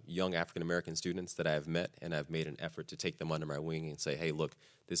lot of young African American students that I have met, and I've made an effort to take them under my wing and say, hey, look,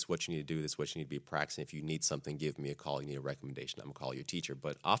 this is what you need to do, this is what you need to be practicing. If you need something, give me a call. You need a recommendation, I'm going to call your teacher.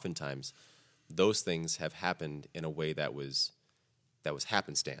 But oftentimes, those things have happened in a way that was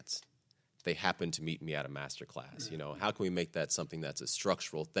happenstance. They happened to meet me at a master class. How can we make that something that's a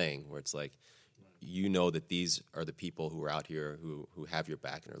structural thing where it's like, that these are the people who are out here who have your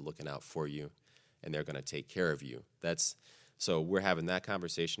back and are looking out for you, and they're going to take care of you. So we're having that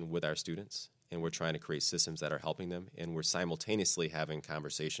conversation with our students, and we're trying to create systems that are helping them, and we're simultaneously having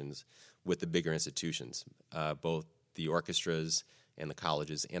conversations with the bigger institutions, both the orchestras and the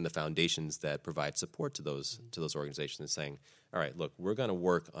colleges and the foundations that provide support to those organizations, and saying, all right, look, we're going to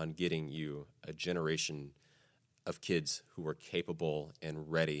work on getting you a generation of kids who are capable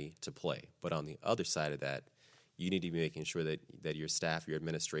and ready to play. But on the other side of that, you need to be making sure that your staff, your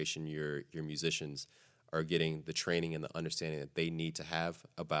administration, your musicians are getting the training and the understanding that they need to have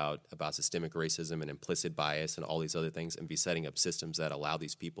about systemic racism and implicit bias and all these other things, and be setting up systems that allow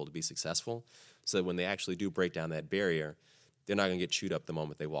these people to be successful, so that when they actually do break down that barrier, they're not going to get chewed up the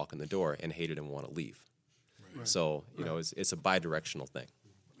moment they walk in the door and hate it and want to leave. Right. So, it's a bi-directional thing.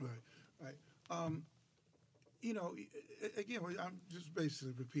 Right. Again, I'm just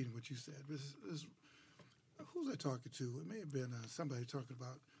basically repeating what you said. Who's I talking to? It may have been somebody talking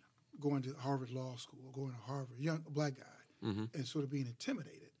about going to Harvard Law School or going to Harvard, young black guy, and sort of being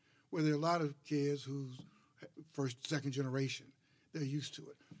intimidated, where there are a lot of kids who's first, second generation, they're used to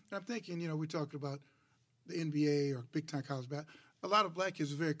it. And I'm thinking, we talked about the NBA or big-time college basketball. A lot of black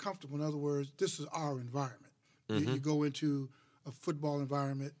kids are very comfortable. In other words, this is our environment. You go into a football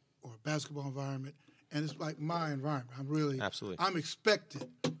environment or a basketball environment, and it's like my environment. I'm expected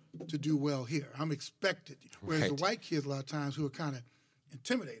to do well here. I'm expected. Whereas the white kids a lot of times who are kind of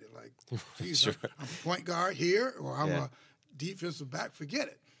intimidated, like, geez, Sure. I'm a point guard here, or I'm a defensive back, forget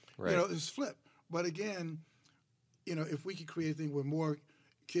it. Right. It's flip. But again, if we could create a thing where more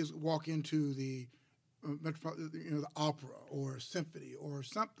kids walk into the the opera or symphony or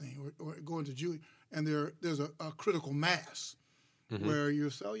something, or go into Juilliard, and there's a critical mass where you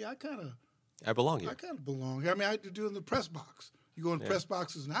say, oh, yeah, I belong here. I kind of belong here. I mean, I do in the press box. You go in press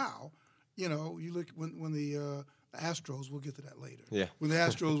boxes now, you look when the Astros, we'll get to that later. Yeah. When the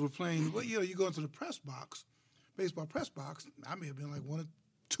Astros were playing, you go into the press box, baseball press box, I may have been like one or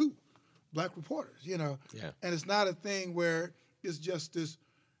two black reporters, Yeah. And it's not a thing where it's just this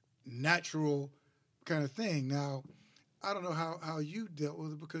natural kind of thing. Now, I don't know how you dealt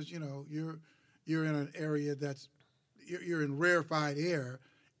with it, because, you're you're in an area that's you're in rarefied air,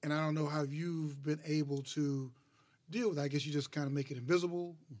 and I don't know how you've been able to deal with it. I guess you just kind of make it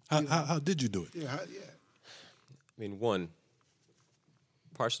invisible. How did you do it? Yeah. I mean, one,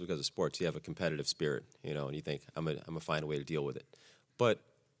 partially because of sports, you have a competitive spirit, you know, and you think I'm gonna find a way to deal with it. But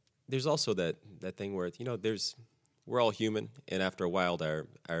there's also that thing where, you know, we're all human, and after a while,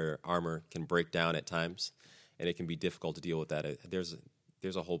 our armor can break down at times, and it can be difficult to deal with that.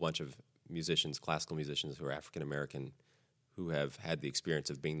 There's a whole bunch of musicians, classical musicians who are African American, who have had the experience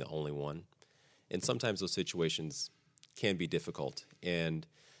of being the only one, and sometimes those situations can be difficult. And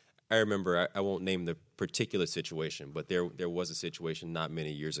I remember, I won't name the particular situation, but there was a situation not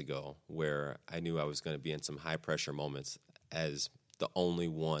many years ago where I knew I was going to be in some high pressure moments as the only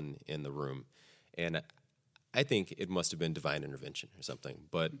one in the room, and I think it must have been divine intervention or something.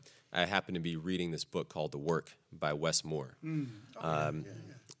 But I happened to be reading this book called The Work by Wes Moore.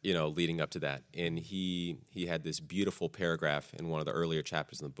 You know, leading up to that, and he had this beautiful paragraph in one of the earlier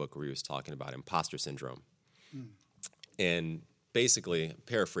chapters in the book where he was talking about imposter syndrome, and basically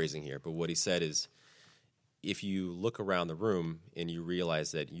paraphrasing here, but what he said is, if you look around the room and you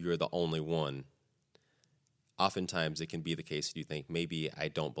realize that you're the only one, oftentimes it can be the case that you think, maybe I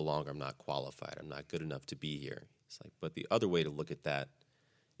don't belong, I'm not qualified, I'm not good enough to be here. It's like, but the other way to look at that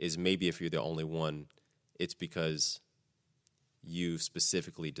is, maybe if you're the only one, it's because you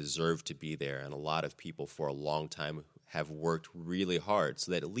specifically deserve to be there, and a lot of people for a long time have worked really hard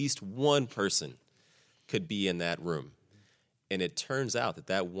so that at least one person could be in that room. And it turns out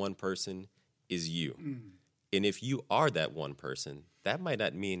that one person is you. And if you are that one person, that might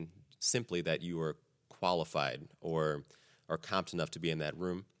not mean simply that you are qualified or are competent enough to be in that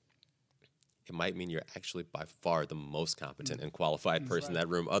room. It might mean you're actually by far the most competent and qualified person in that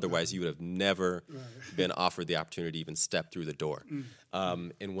room. Otherwise, you would have never been offered the opportunity to even step through the door.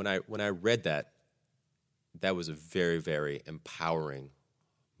 And when I read that was a very, very empowering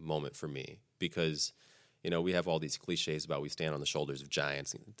moment for me, because, you know, we have all these cliches about we stand on the shoulders of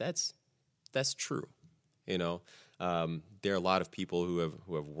giants. That's true. You know, there are a lot of people who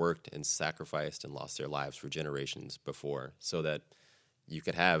have worked and sacrificed and lost their lives for generations before, so that you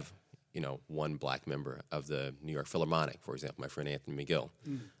could have, you know, one black member of the New York Philharmonic, for example, my friend Anthony McGill.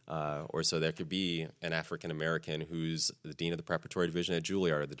 Or so there could be an African American who's the dean of the preparatory division at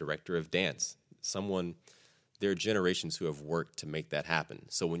Juilliard, or the director of dance. There are generations who have worked to make that happen.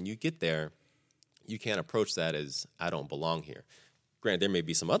 So when you get there, you can't approach that as, I don't belong here. Granted, there may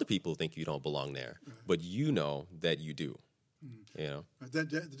be some other people who think you don't belong there, but you know that you do. You know, the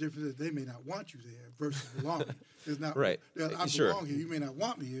difference is they may not want you there versus belonging. It's not right. I belong here. You may not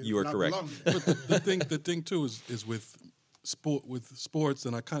want me here. You are correct. But the thing too is with sports,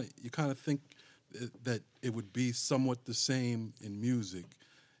 and you kind of think that it would be somewhat the same in music.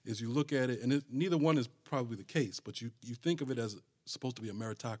 Is you look at it, and neither one is probably the case, but you think of it as supposed to be a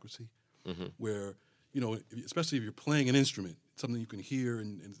meritocracy, where, you know, especially if you're playing an instrument, something you can hear,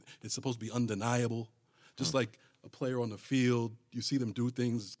 and it's supposed to be undeniable, just like a player on the field, you see them do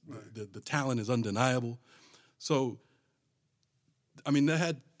things, the talent is undeniable. So, I mean,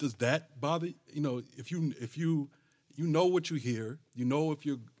 does that bother? You know, if you know what you hear, you know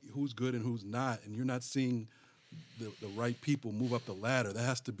who's good and who's not, and you're not seeing the right people move up the ladder, that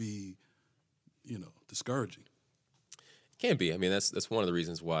has to be, you know, discouraging. It can be. I mean, that's one of the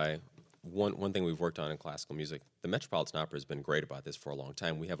reasons why one thing we've worked on in classical music, the Metropolitan Opera has been great about this for a long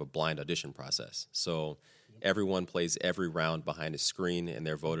time. We have a blind audition process. So everyone plays every round behind a screen, and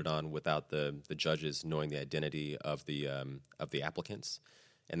they're voted on without the judges knowing the identity of the applicants.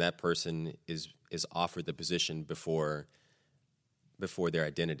 And that person is offered the position before their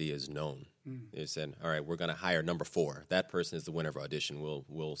identity is known. They said, all right, we're going to hire number 4. That person is the winner of our audition.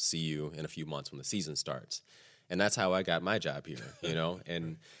 We'll see you in a few months when the season starts. And that's how I got my job here, you know,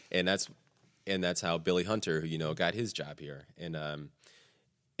 and that's how Billy Hunter, you know, got his job here. And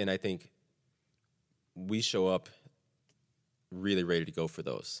I think we show up really ready to go for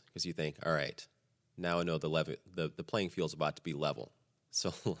those, because you think, all right, now I know the playing field's about to be level.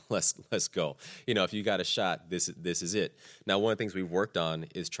 So let's go. You know, if you got a shot, this is it. Now, one of the things we've worked on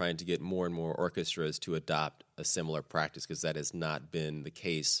is trying to get more and more orchestras to adopt a similar practice, because that has not been the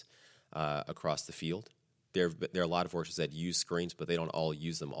case across the field. There are a lot of orchestras that use screens, but they don't all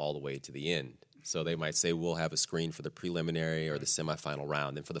use them all the way to the end. So they might say, we'll have a screen for the preliminary or the semifinal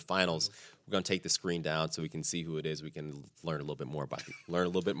round. And for the finals, we're going to take the screen down so we can see who it is. We can learn a little bit more in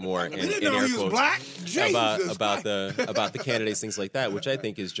air quotes about the candidates, things like that, which I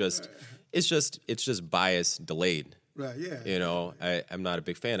think is just bias delayed. Right, yeah. You know, I'm not a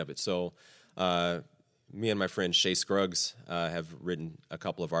big fan of it. So me and my friend Shay Scruggs have written a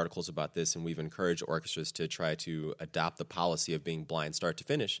couple of articles about this, and we've encouraged orchestras to try to adopt the policy of being blind start to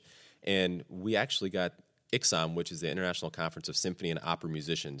finish. And we actually got ICSOM, which is the International Conference of Symphony and Opera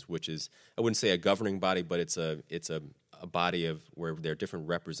Musicians, which is, I wouldn't say a governing body, but it's a body of where there are different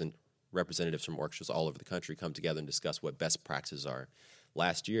representatives from orchestras all over the country come together and discuss what best practices are.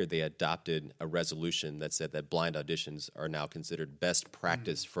 Last year, they adopted a resolution that said that blind auditions are now considered best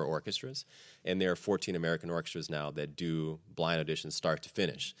practice for orchestras, and there are 14 American orchestras now that do blind auditions start to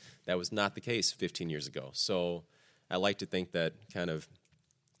finish. That was not the case 15 years ago. So I like to think that kind of,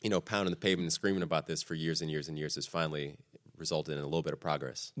 pounding the pavement and screaming about this for years and years and years has finally resulted in a little bit of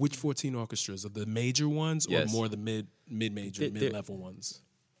progress. Which 14 orchestras? Are the major ones or Yes. more the mid-major, mid-level ones?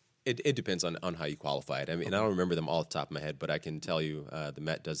 It depends on how you qualify it. I mean, I don't remember them all off the top of my head, but I can tell you the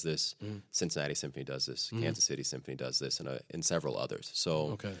Met does this, Cincinnati Symphony does this, Kansas City Symphony does this, and several others.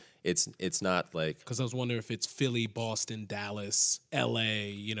 So it's not like... Because I was wondering if it's Philly, Boston, Dallas,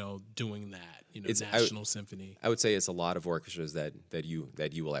 L.A., doing that, National Symphony. I would say it's a lot of orchestras that you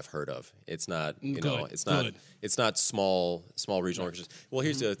will have heard of. It's not, Good. it's not small regional orchestras. Well,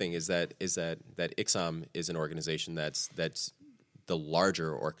 here's the other thing is that ICSOM is an organization that's the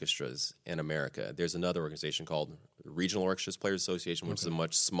larger orchestras in America. There's another organization called Regional Orchestras Players Association, which is a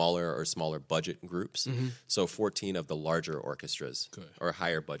much smaller budget groups. So 14 of the larger orchestras or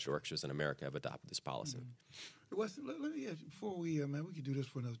higher budget orchestras in America have adopted this policy. Weston, let me ask you, before we could do this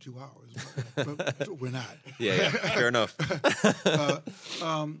for another 2 hours, but we're not. Yeah, fair enough.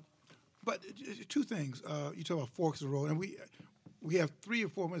 But two things. You talk about forks in the road, and we have 3 or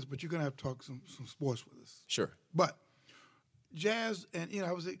 4 minutes, but you're going to have to talk some sports with us. Sure. But jazz, and you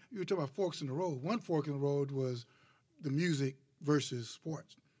were talking about forks in the road. One fork in the road was the music versus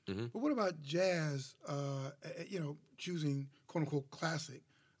sports. But what about jazz? Choosing quote unquote classic.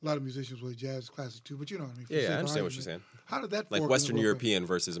 A lot of musicians play jazz classic too, but you know what I mean. Yeah, I understand what you're saying. How did that like fork Western European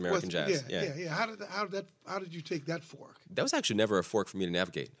versus American jazz? Yeah. How did you take that fork? That was actually never a fork for me to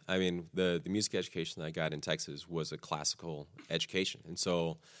navigate. I mean, the music education that I got in Texas was a classical education, and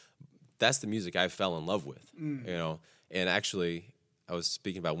so that's the music I fell in love with. And actually, I was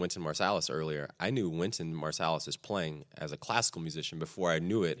speaking about Wynton Marsalis earlier. I knew Wynton Marsalis as playing as a classical musician before I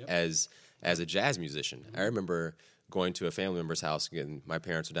knew it as a jazz musician. I remember going to a family member's house, and my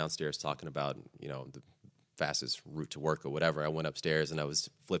parents were downstairs talking about, the fastest route to work or whatever. I went upstairs and I was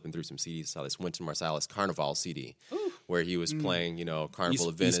flipping through some CDs, saw this Wynton Marsalis Carnival CD where he was playing, Carnival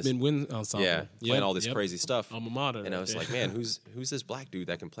of Venice. Eastman Wind Ensemble. Playing all this crazy stuff. Alma mater. And I was like, man, who's this black dude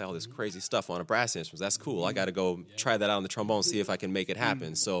that can play all this crazy stuff on a brass instrument? That's cool. I got to go try that out on the trombone, see if I can make it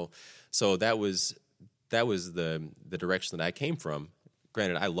happen. So that was the direction that I came from.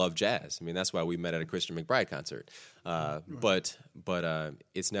 Granted, I love jazz. I mean, that's why we met at a Christian McBride concert. But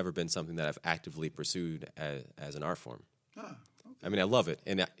it's never been something that I've actively pursued as an art form. Okay. I mean, I love it,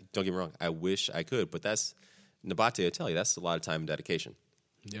 and don't get me wrong, I wish I could, but that's Nabate. I tell you, that's a lot of time and dedication.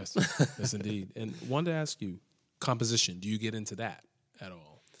 Yes, yes, indeed. And wanted to ask you, composition. Do you get into that at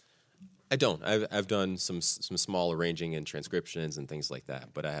all? I don't. I've done some small arranging and transcriptions and things like that,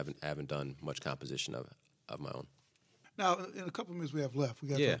 but I haven't done much composition of my own. Now, in a couple of minutes we have left, we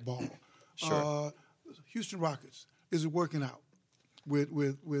got to talk ball. Sure. Houston Rockets. Is it working out with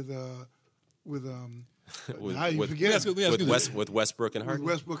Westbrook and Harden?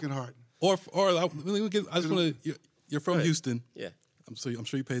 With Westbrook and Harden. Or I just want to. You're from Houston. Yeah. I'm sure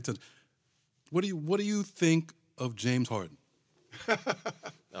you pay attention. What do you think of James Harden?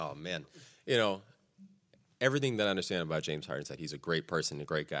 Oh man, everything that I understand about James Harden is that he's a great person, a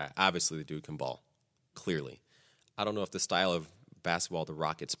great guy. Obviously, the dude can ball. Clearly, I don't know if the style of basketball the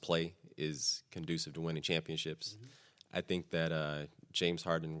Rockets play is conducive to winning championships. I think that James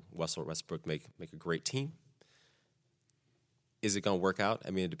Harden, Russell Westbrook make a great team. Is it going to work out? I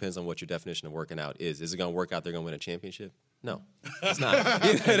mean, it depends on what your definition of working out is. Is it going to work out? They're going to win a championship? No, it's not.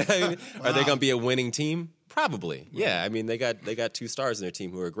 You know what I mean? Wow. Are they going to be a winning team? Probably. Yeah. I mean, they got 2 stars in their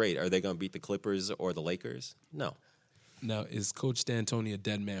team who are great. Are they going to beat the Clippers or the Lakers? No. Now, is Coach D'Antoni a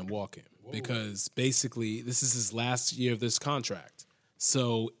dead man walking? Because basically, this is his last year of this contract.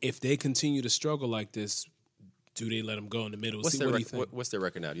 So if they continue to struggle like this, do they let him go in the middle? What's their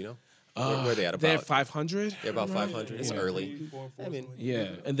record now? Do you know? Where are they at? They're 500. They're about 500. It's early. I mean,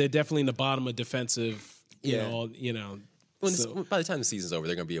 and they're definitely in the bottom of defensive. By the time the season's over,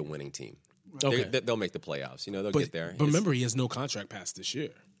 they're going to be a winning team. Okay. They'll make the playoffs. They'll get there. But remember, he has no contract past this year.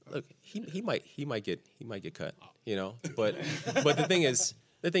 Look, he might get cut. But the thing is,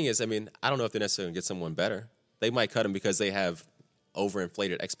 I mean, I don't know if they're necessarily going to get someone better. They might cut him because they have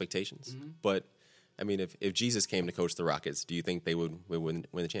overinflated expectations. But I mean, if Jesus came to coach the Rockets, do you think they would win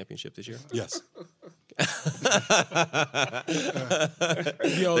the championship this year? Yes. They're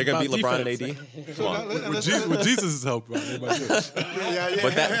going to beat LeBron and AD? Come on. With Jesus' help, bro. But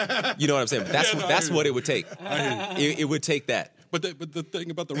that, you know what I'm saying? But that's what it would take. It would take that. But the thing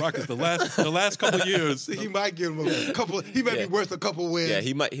about the Rockets, the last couple of years, he might give him a couple. He might be worth a couple wins. Yeah,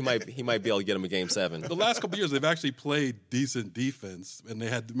 he might be able to get him a Game 7. The last couple of years, they've actually played decent defense, and they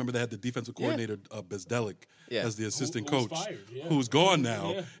had the defensive coordinator Bezdelik as the assistant who's coach, fired, who's gone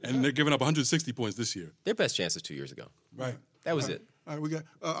now, and they're giving up 160 points this year. Their best chance is 2 years ago. Right. That was it. All right, we got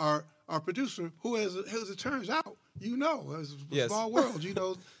our producer, who as it turns out, it's a small world.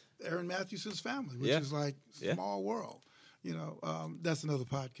 Aaron Matthewson's family, which is like small world. That's another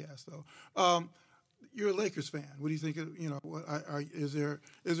podcast, though. You're a Lakers fan. What do you think? Is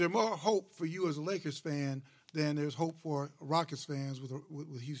there more hope for you as a Lakers fan than there's hope for Rockets fans with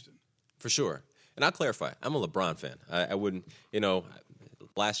Houston? For sure. And I'll clarify. I'm a LeBron fan. I wouldn't.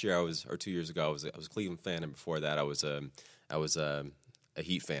 Last year or 2 years ago, I was a Cleveland fan, and before that, I was a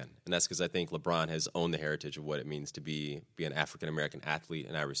Heat fan, and that's because I think LeBron has owned the heritage of what it means to be an African American athlete,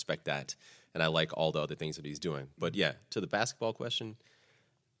 and I respect that. And I like all the other things that he's doing. But yeah, to the basketball question,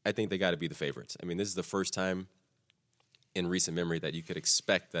 I think they got to be the favorites. I mean, this is the first time in recent memory that you could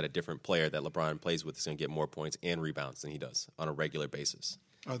expect that a different player that LeBron plays with is going to get more points and rebounds than he does on a regular basis.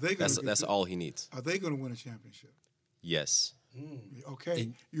 That's all he needs. Are they going to win a championship? Yes.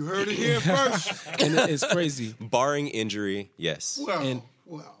 Okay, you heard it here first. And it's crazy. Barring injury, yes.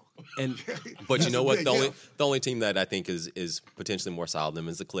 But you know what? The only team that I think is potentially more solid than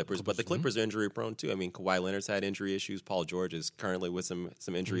them is the Clippers. But the Clippers are injury prone too. I mean, Kawhi Leonard's had injury issues. Paul George is currently with some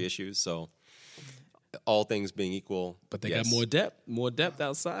injury issues. So all things being equal, but they got more depth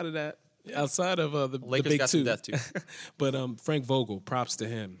outside of that. Outside of the Lakers big got two, some depth too. But Frank Vogel, props to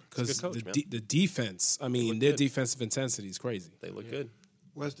him because the defense. I mean, their defensive intensity is crazy. They look good.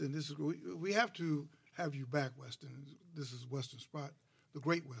 Weston, we have to have you back, Weston. This is Weston Sprott, the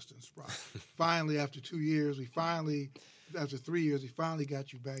great Weston Sprott. Finally, after 2 years, after 3 years, we finally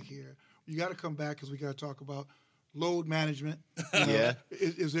got you back here. You got to come back because we got to talk about load management. Yeah.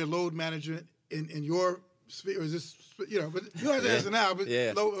 Is there load management in your sphere? Or is this, but you have to answer now, but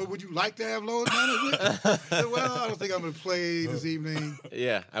would you like to have load management? Well, I don't think I'm going to play this evening.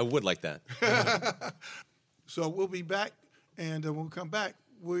 Yeah, I would like that. So we'll be back, and when we come back,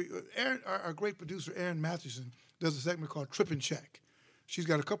 our great producer, Aaron Mathewson, does a segment called Trip and Check. She's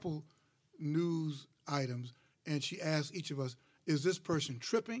got a couple news items, and she asks each of us, is this person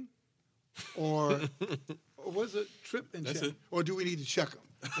tripping, or was it trip and check? It. Or do we need to check them?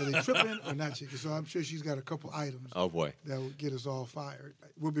 Are they tripping or not checking? So I'm sure she's got a couple items that will get us all fired.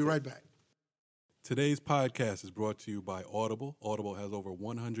 We'll be right back. Today's podcast is brought to you by Audible. Audible has over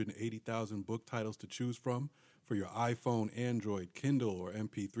 180,000 book titles to choose from for your iPhone, Android, Kindle, or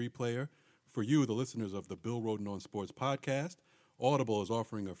MP3 player. For you, the listeners of the Bill Rhoden on Sports podcast, Audible is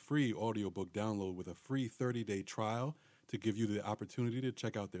offering a free audiobook download with a free 30-day trial to give you the opportunity to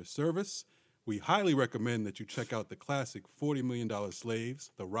check out their service. We highly recommend that you check out the classic $40 Million Slaves,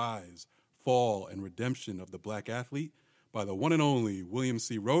 The Rise, Fall, and Redemption of the Black Athlete by the one and only William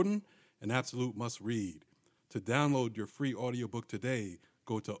C. Rhoden, an absolute must-read. To download your free audiobook today,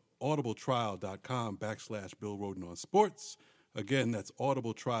 go to audibletrial.com/Bill Rhoden on Sports. Again, that's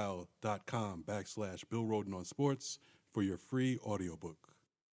audibletrial.com/Bill Rhoden on Sports for your free audiobook.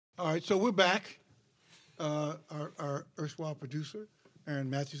 All right, so we're back. Our erstwhile producer, Aaron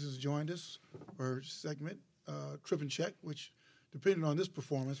Matthews, has joined us for a segment, Trip and Check, which, depending on this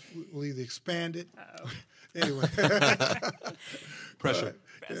performance, we'll either expand it. Anyway. Pressure.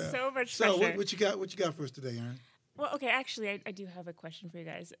 So much pressure. So what you got for us today, Aaron? Well, okay, actually, I do have a question for you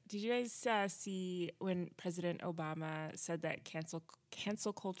guys. Did you guys see when President Obama said that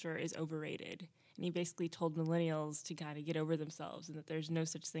cancel culture is overrated? And he basically told millennials to kind of get over themselves and that there's no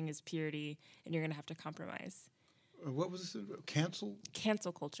such thing as purity and you're going to have to compromise. What was this? Cancel?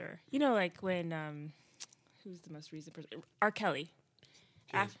 Cancel culture. You know, like when, who's the most recent person? R. Kelly.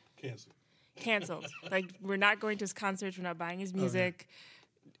 Canceled. Like, we're not going to his concerts. We're not buying his music.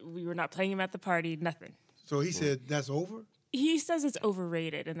 We were not playing him at the party. Nothing. So he said that's over? He says it's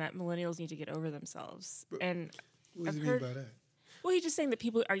overrated and that millennials need to get over themselves. And what does he mean by that? Well, he's just saying that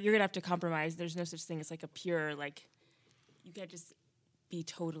you're going to have to compromise. There's no such thing as like a pure, like, you can't just be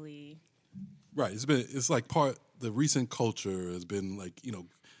totally. Right. It's like the recent culture has been like,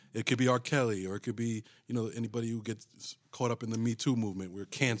 it could be R. Kelly or it could be, anybody who gets caught up in the Me Too movement. We're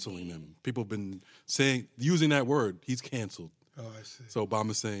canceling them. People have been using that word. He's canceled. Oh, I see. So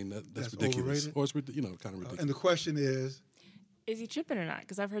Obama's saying that's ridiculous. Overrated? Or it's, kind of ridiculous. And the question is he tripping or not?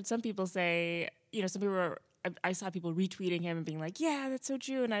 Because I've heard some people say, some people are I saw people retweeting him and being like, yeah, that's so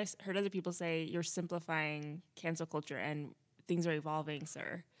true. And I heard other people say, you're simplifying cancel culture and things are evolving,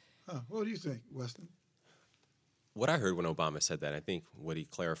 sir. What do you think, Weston? What I heard when Obama said that, I think what he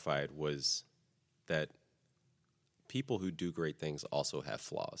clarified was that people who do great things also have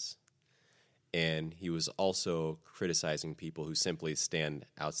flaws. And he was also criticizing people who simply stand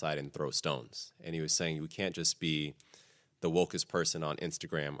outside and throw stones. And he was saying we can't just be the wokest person on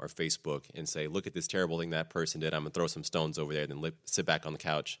Instagram or Facebook and say, look at this terrible thing that person did, I'm going to throw some stones over there, then sit back on the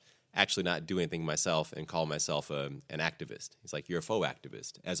couch, actually not do anything myself and call myself an activist. He's like, you're a faux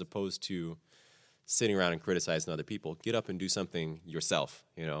activist, as opposed to sitting around and criticizing other people. Get up and do something yourself,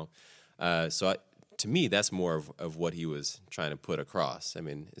 you know. To me, that's more of what he was trying to put across. I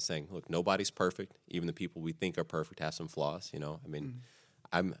mean, it's saying, look, nobody's perfect. Even the people we think are perfect have some flaws, you know. I mean,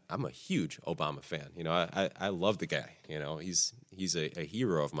 I'm a huge Obama fan. You know, I love the guy. You know, he's a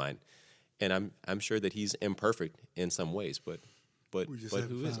hero of mine, and I'm sure that he's imperfect in some ways, but We just who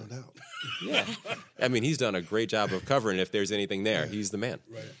haven't isn't? found out. Yeah, I mean, he's done a great job of covering. If there's anything there, he's the man.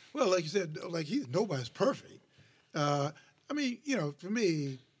 Right. Well, like you said, nobody's perfect. I mean, you know, for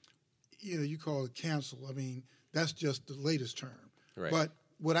me, you know, you call it cancel. I mean, that's just the latest term. Right. But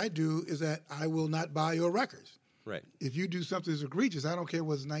what I do is that I will not buy your records. Right. If you do something that's egregious, I don't care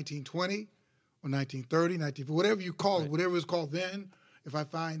whether it's 1920 or 1930, whatever you call it, whatever it's called then. If I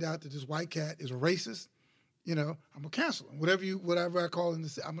find out that this white cat is a racist, you know, I'm gonna cancel him. Whatever I call him,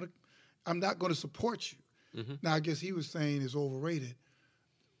 I'm not going to support you. Mm-hmm. Now, I guess he was saying it's overrated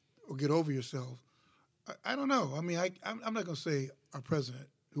or get over yourself. I don't know. I mean, I'm not going to say our president,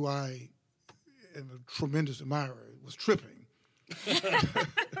 who I am a tremendous admirer, was tripping.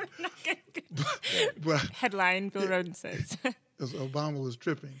 but Headline, Bill Rhoden says. Because Obama was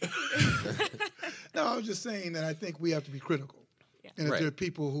tripping. No, I was just saying that I think we have to be critical. Yeah. And if there are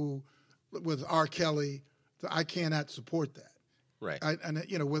people who, with R. Kelly, I cannot support that. Right. And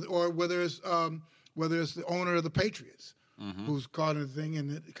you know, whether it's the owner of the Patriots, who's caught in a thing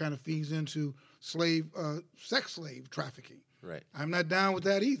and it kind of feeds into sex slave trafficking. Right. I'm not down with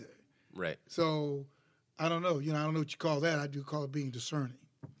that either. Right. So I don't know. You know, I don't know what you call that. I do call it being discerning.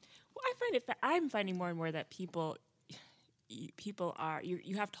 Well, I'm finding more and more that people are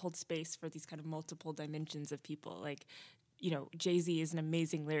you have to hold space for these kind of multiple dimensions of people. Like, you know, Jay-Z is an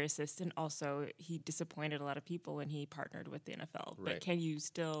amazing lyricist, and also he disappointed a lot of people when he partnered with the NFL. Right. But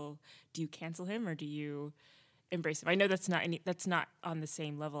do you cancel him or do you embrace him? I know that's not on the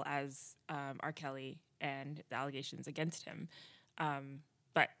same level as R. Kelly and the allegations against him.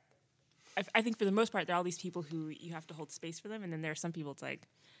 But I think for the most part, there are all these people who you have to hold space for them, and then there are some people it's like,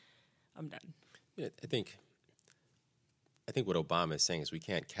 I'm done. Yeah, I think what Obama is saying is we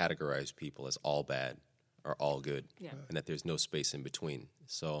can't categorize people as all bad or all good, and that there's no space in between.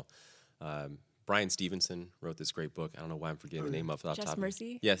 So Brian Stevenson wrote this great book. I don't know why I'm forgetting the name of it. Just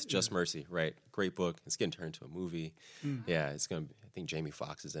Mercy? Yes, Just Mercy, right. Great book. It's getting turned into a movie. Yeah, it's going to be, I think Jamie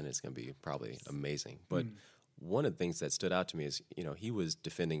Foxx is in it. It's going to be probably amazing. But one of the things that stood out to me is, you know, he was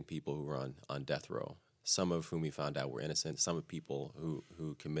defending people who were on death row, some of whom he found out were innocent, some of people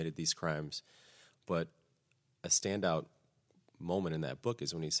who committed these crimes. But a standout moment in that book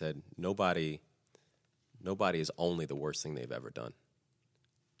is when he said, nobody is only the worst thing they've ever done.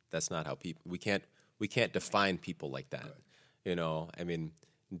 That's not how we can't define people like that. Right. You know, I mean,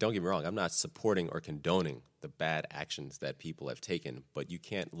 don't get me wrong, I'm not supporting or condoning the bad actions that people have taken, but you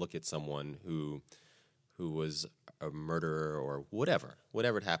can't look at someone who was a murderer or whatever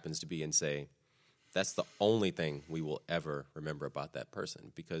it happens to be and say, that's the only thing we will ever remember about that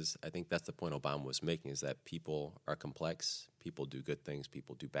person. Because I think that's the point Obama was making, is that people are complex, people do good things,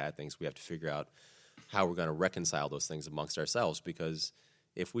 people do bad things. We have to figure out how we're going to reconcile those things amongst ourselves, because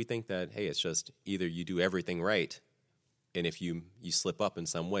if we think that, hey, it's just either you do everything right, and if you slip up in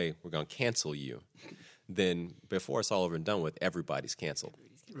some way, we're going to cancel you, then before it's all over and done with, everybody's canceled.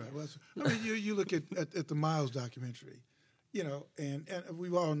 Right. Well, I mean, you look at the Miles documentary, you know, and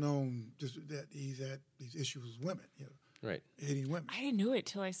we've all known just that he's had these issues with women, you know, right, hitting women. I didn't know it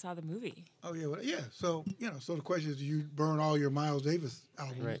till I saw the movie. Oh yeah, well, yeah. So so the question is, do you burn all your Miles Davis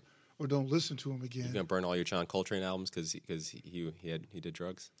albums? Right. Or don't listen to him again. You're gonna burn all your John Coltrane albums because he did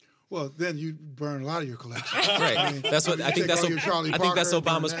drugs. Well, then you burn a lot of your collection. Right. I mean, that's what I think. That's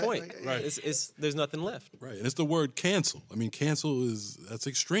Obama's point. Like, yeah. Right. It's there's nothing left. Right. And it's the word cancel. I mean, cancel that's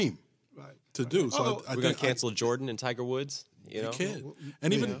extreme. Right. To do. So we're gonna cancel Jordan and Tiger Woods. You know, can.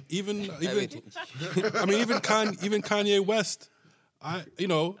 And even I mean, even Kanye West. I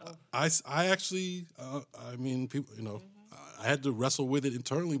actually I mean, people, you know, I had to wrestle with it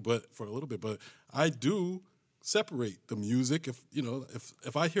internally, but for a little bit. But I do separate the music.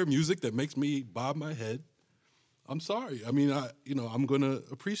 If I hear music that makes me bob my head, I'm sorry. I mean, I'm going to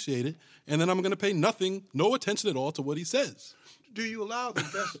appreciate it, and then I'm going to pay no attention at all to what he says. Do you allow the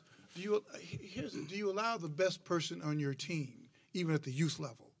best? Do you allow the best person on your team, even at the youth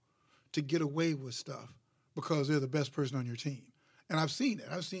level, to get away with stuff because they're the best person on your team? And I've seen it.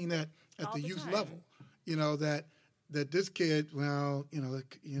 I've seen that at All the the youth time. level. That this kid,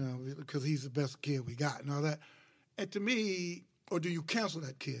 because he's the best kid we got and all that. And to me, or do you cancel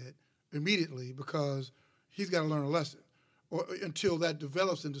that kid immediately because he's got to learn a lesson, or until that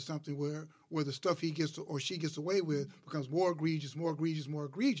develops into something where the stuff he gets to, or she gets away with becomes more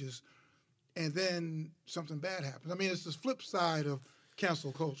egregious, and then something bad happens. I mean, it's the flip side of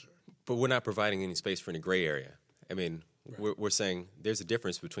cancel culture. But we're not providing any space for any gray area. I mean, we're saying there's a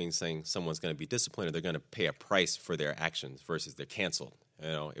difference between saying someone's going to be disciplined or they're going to pay a price for their actions versus they're canceled.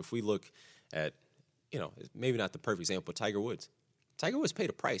 If we look at, maybe not the perfect example, but Tiger Woods. Tiger Woods paid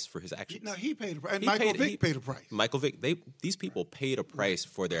a price for his actions. Now he paid a price. And Michael Vick paid a price. Michael Vick, these people paid a price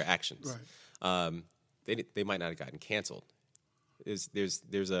for their actions. Right. They might not have gotten canceled. There's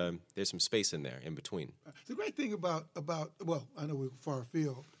some space in there in between. The great thing about I know we're far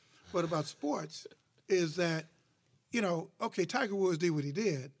afield, but about sports is that, okay, Tiger Woods did what he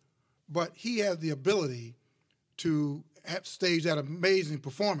did, but he had the ability to stage that amazing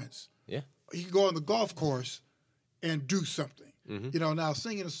performance. Yeah. He could go on the golf course and do something. Mm-hmm. Now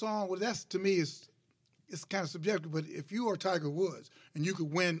singing a song, well, that's to me it's kind of subjective. But if you are Tiger Woods and you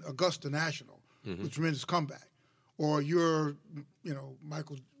could win Augusta National with a tremendous comeback, or you're,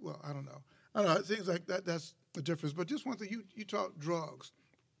 Michael, well, I don't know, things like that. That's the difference. But just one thing, you talk drugs.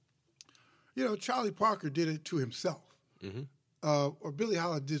 Charlie Parker did it to himself, or Billie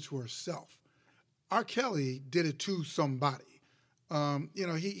Holiday did it to herself. R. Kelly did it to somebody.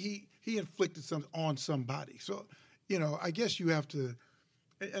 He inflicted something on somebody. So, I guess you have to.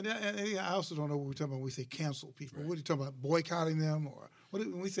 And I also don't know what we're talking about when we say cancel people. Right. What are you talking about? Boycotting them, or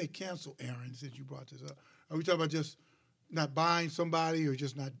when we say cancel, Aaron? Since you brought this up, are we talking about just not buying somebody, or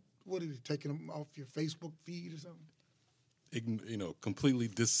just not? What are you taking them off your Facebook feed or something? Completely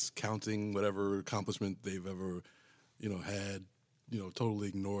discounting whatever accomplishment they've ever, had. Totally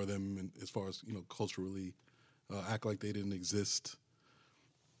ignore them, and as far as culturally, act like they didn't exist.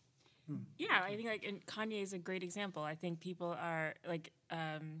 Yeah, I think and Kanye is a great example. I think people are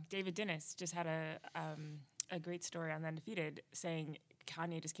David Dennis just had a great story on The Undefeated saying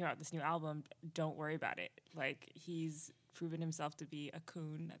Kanye just came out with this new album. Don't worry about it. He's proven himself to be a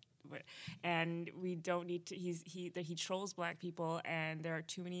coon, and we don't need to. He trolls black people, and there are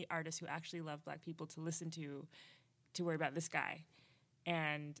too many artists who actually love black people to listen to worry about this guy.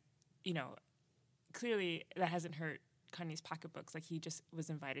 And clearly that hasn't hurt Kanye's pocketbooks. He just was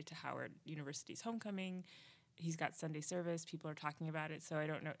invited to Howard University's homecoming. He's got Sunday service. People are talking about it. So I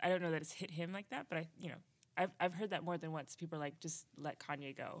don't know that it's hit him like that. But I've heard that more than once. People are just let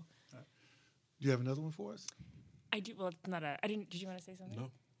Kanye go. Do you have another one for us? I do. Well, it's not I didn't. Did you want to say something?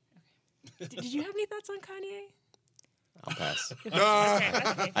 No. Okay. Did you have any thoughts on Kanye? I'll pass.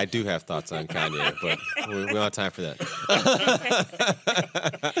 Okay. I do have thoughts on Kanye, but we don't have time for that.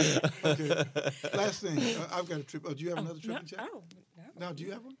 Okay. Last thing. I've got a trip. Oh, do you have another trip in chat? Oh, no. No, do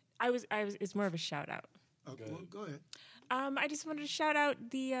you have one? I was. It's more of a shout out. Okay, well, go ahead. I just wanted to shout out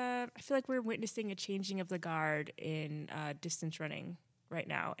I feel like we're witnessing a changing of the guard in distance running right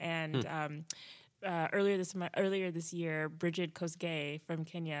now. And earlier this year, Bridget Kosgei from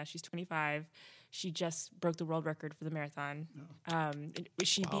Kenya, she's 25. She just broke the world record for the marathon.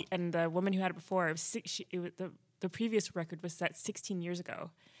 She beat, and the woman who had it before, the previous record was set 16 years ago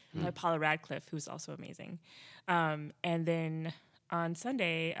by Paula Radcliffe, who's also amazing. And then on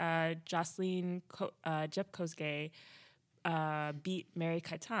Sunday, Jocelyn Jep Kosgei beat Mary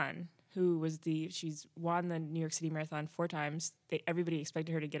Kaitan, who she's won the New York City Marathon 4 times. Everybody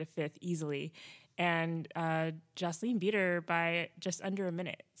expected her to get a 5th easily. And Jocelyn beat her by just under a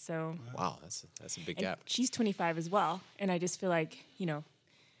minute. So wow, that's a big gap. She's 25 as well, and I just feel like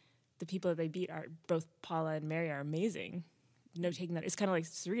the people that they beat are both Paula and Mary are amazing. No taking that. It's kind of like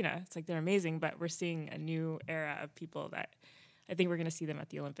Serena. It's like they're amazing, but we're seeing a new era of people that I think we're going to see them at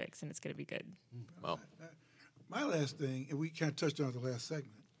the Olympics, and it's going to be good. Wow. My last thing, and we kind of touched on it the last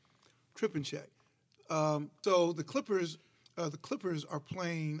segment, trip and check. So the Clippers are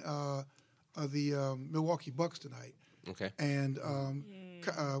playing the Milwaukee Bucks tonight. Okay. And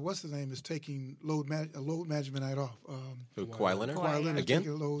what's his name is taking a load management night off. Kawhi Leonard? Kawhi Leonard Again?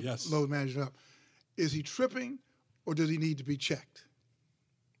 taking Yes. load management up. Is he tripping, or does he need to be checked?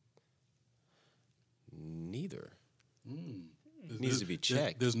 Neither. It needs to be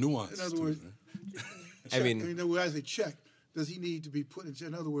checked. There's nuance. In other to words, it, right? I mean, when I say check, does he need to be put in check?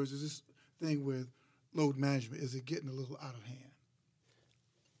 In other words, is this thing with load management? Is it getting a little out of hand?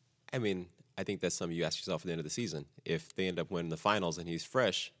 I mean, I think that's something you ask yourself at the end of the season. If they end up winning the finals and he's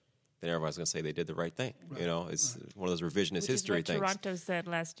fresh, then everybody's going to say they did the right thing. Right. You know, it's one of those revisionist Which history is what things. Toronto said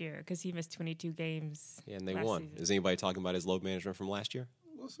last year because he missed 22 games. Yeah, and they last won. season. Is anybody talking about his load management from last year?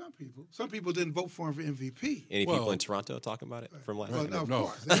 Well, some people didn't vote for him for MVP. Any Well- people in Toronto talking about it from last Well, year? no, of No,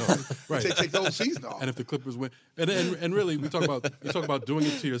 course. no, right. Take the whole season off. And if the Clippers win, and really, you talk about doing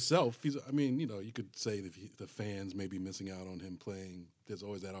it to yourself. I mean, you know, you could say that the fans may be missing out on him playing. There's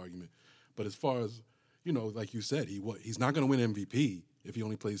always that argument. But as far as, you know, like you said, he's not going to win MVP if he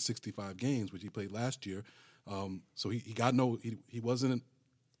only plays 65 games, which he played last year. So he got he wasn't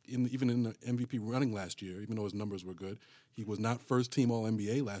even in the MVP running last year, even though his numbers were good. He was not first team All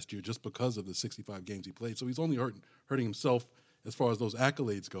NBA last year just because of the 65 games he played. So he's only hurting himself as far as those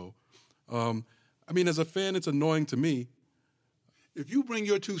accolades go. I mean, as a fan, it's annoying to me. If you bring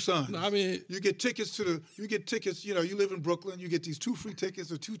your two sons, I mean, you get tickets. You know, you live in Brooklyn. You get these 2 free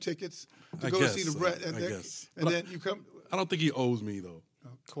tickets or 2 tickets to I go guess, to see the Brett. I guess. And But then you come. I don't think he owes me though.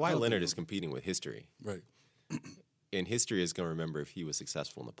 Kawhi Leonard is competing with history. Right. And history is going to remember if he was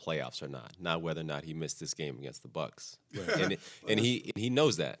successful in the playoffs or not whether or not he missed this game against the Bucks. Right. And he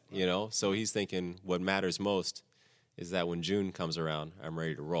knows that, you know. So he's thinking what matters most is that when June comes around, I'm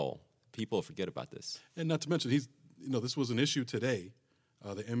ready to roll. People forget about this. And not to mention, this was an issue today.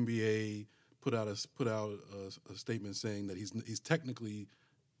 The NBA put out a statement saying that he's technically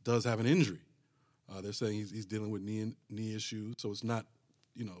does have an injury. They're saying he's dealing with knee issues, so it's not,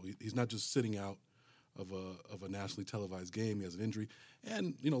 you know, he's not just sitting out of a nationally televised game. He has an injury,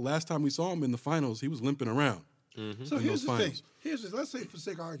 and you know, last time we saw him in the finals, he was limping around. So in here's those the thing. finals. Let's say for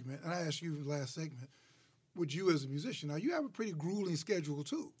sake of argument, and I asked you in the last segment, would you as a musician, now you have a pretty grueling schedule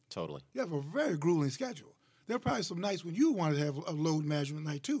too. Totally. You have a very grueling schedule. There are probably some nights when you wanted to have a load management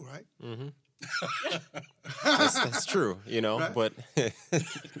night too, right? That's true, you know, Right. but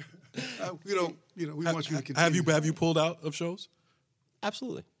We want you to continue. Have you pulled out of shows?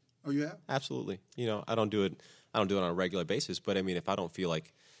 absolutely. Oh, you have? Absolutely. You know, I don't do it on a regular basis, but I mean, if I don't feel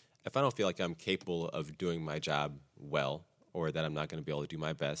like I'm capable of doing my job well, or that I'm not going to be able to do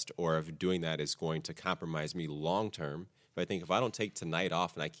my best, or if doing that is going to compromise me long term, but I think if I don't take tonight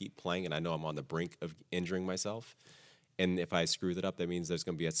off and I keep playing and I know I'm on the brink of injuring myself, and if I screw that up, that means there's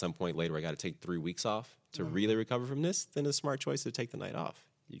going to be at some point later I got to take 3 weeks off to really recover from this, then it's a smart choice to take the night off.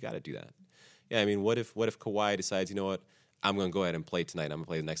 You got to do that. Yeah, I mean, what if Kawhi decides, you know what, I'm going to go ahead and play tonight. I'm going to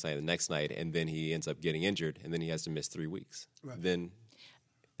play the next night, and then he ends up getting injured, and then he has to miss 3 weeks. Right. Then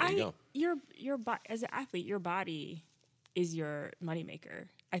there you go. Your as an athlete, your body is your moneymaker.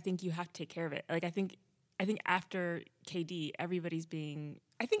 I think you have to take care of it. Like I think after KD, everybody's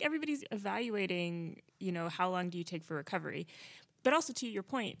evaluating, you know, how long do you take for recovery. But also to your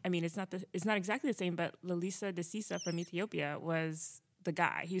point, I mean, it's not exactly the same, but Lalisa Desisa from Ethiopia was the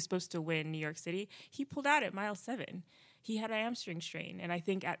guy. He was supposed to win New York City. He pulled out at mile 7. He had a hamstring strain. And I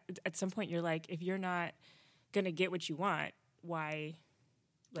think at some point you're like, if you're not going to get what you want, why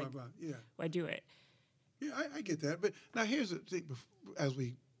do it? Yeah, I get that. But now here's the thing, as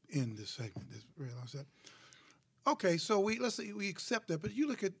we end this segment, realize that. Okay, so let's say we accept that, but you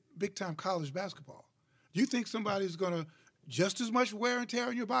look at big-time college basketball. Do you think somebody's going to just as much wear and tear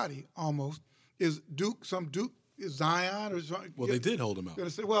on your body, almost, is Zion or something? Well, they did hold him out. Going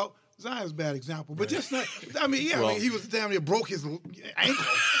to say, well, Zion's a bad example, but just not. I mean, he was damn near broke his ankle.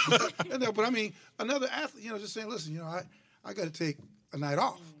 But I mean, another athlete, you know, just saying, listen, you know, I got to take a night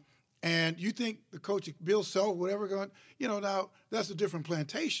off. And you think the coach, Bill Self, whatever, now that's a different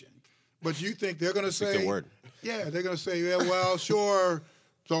plantation. But you think they're going to say, good word. Yeah, they're going to say, yeah, well, sure,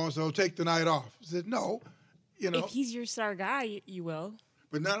 so and so, take the night off. I said, no, you know. If he's your star guy, you will.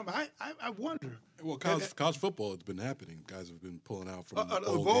 But none of I wonder. Well, college football has been happening. Guys have been pulling out from the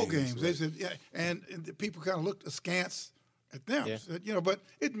bowl games. Right? They said, yeah, and the people kind of looked askance at them. Yeah. Said, you know, but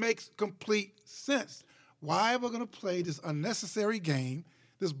it makes complete sense. Why am I going to play this unnecessary game,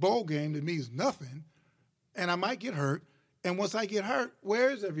 this bowl game that means nothing, and I might get hurt? And once I get hurt,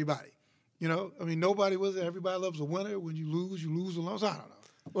 where's everybody? You know, I mean, nobody was there. Everybody loves a winner. When you lose alone. So I don't know.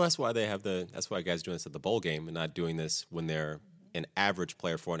 Well, that's why that's why guys are doing this at the bowl game and not doing this when they're an average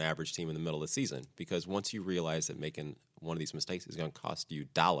player for an average team in the middle of the season. Because once you realize that making one of these mistakes is going to cost you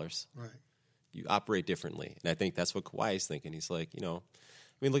dollars, Right. you operate differently. And I think that's what Kawhi is thinking. He's like, you know,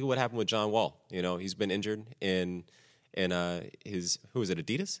 I mean, look at what happened with John Wall. You know, he's been injured in his, who was it,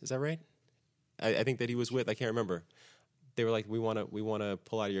 Adidas? Is that right? I think that he was with, I can't remember. They were like, we want to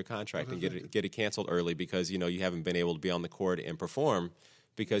pull out of your contract and get it canceled early because, you know, you haven't been able to be on the court and perform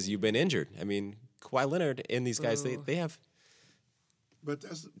because you've been injured. I mean, Kawhi Leonard and these guys, they have But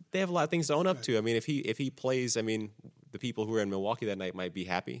that's they have a lot of things to own up to. I mean, if he plays, I mean, the people who are in Milwaukee that night might be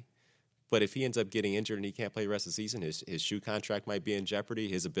happy. But if he ends up getting injured and he can't play the rest of the season, his shoe contract might be in jeopardy.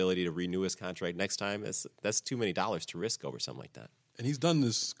 His ability to renew his contract next time, that's too many dollars to risk over something like that. And he's done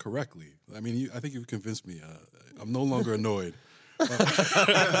this correctly. I mean, I think you've convinced me. I'm no longer annoyed.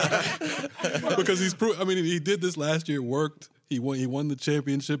 Because he did this last year. It worked. He won the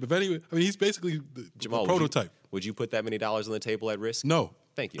championship. He's basically the Jamal, prototype. Would you put that many dollars on the table at risk? No.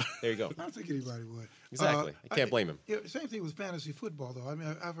 Thank you. There you go. I don't think anybody would. Exactly. I can't blame him. Yeah, same thing with fantasy football, though. I mean,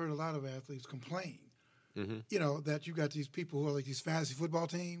 I've heard a lot of athletes complain, that you got these people who are like these fantasy football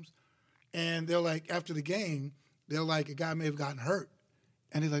teams, and they're like, after the game, they're like, a guy may have gotten hurt.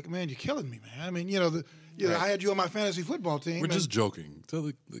 And he's like, man, you're killing me, man. I mean, Right. I had you on my fantasy football team. We're just joking. Tell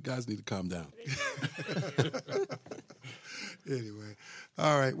the guys need to calm down. Anyway.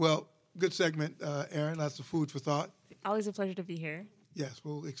 All right. Well, good segment, Aaron. Lots of food for thought. Always a pleasure to be here. Yes,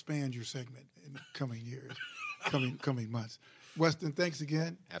 we'll expand your segment in coming years, coming months. Weston, thanks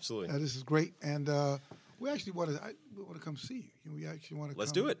again. Absolutely. This is great, and we actually want to come see you. We actually want to.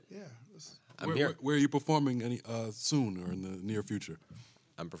 Let's do it. Yeah. I'm here. Where are you performing soon or in the near future?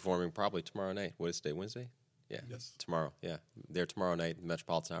 I'm performing probably tomorrow night. What is today, Wednesday? Yeah. Yes. Tomorrow, yeah. There tomorrow night,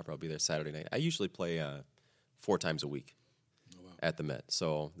 Metropolitan Opera. I'll be there Saturday night. I usually play 4 times a week at the Met.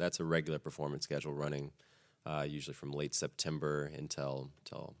 So that's a regular performance schedule running usually from late September until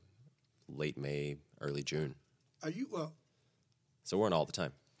late May, early June. Are you? So we're on all the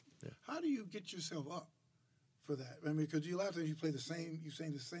time. Yeah. How do you get yourself up for that? I mean, because a lot of times you play the same. You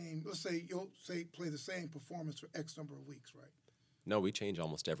sing the same. Let's say you'll play the same performance for X number of weeks, right? No, we change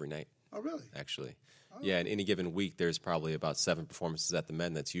almost every night. Oh, really? Actually. Yeah, in any given week, there's probably about 7 performances at the Met,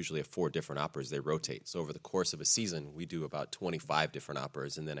 and that's usually at 4 different operas. They rotate. So over the course of a season, we do about 25 different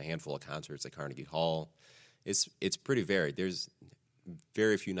operas and then a handful of concerts at Carnegie Hall. It's pretty varied. There's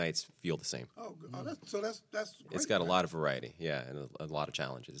very few nights feel the same. Oh, that's great. It's got a lot of variety, yeah, and a lot of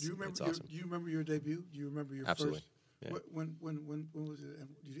challenges. Do you remember? It's awesome. Do you remember your debut? Do you remember your Absolutely. first? Yeah. When was it? And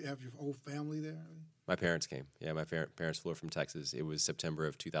did you have your whole family there? My parents came. Yeah, my parents flew from Texas. It was September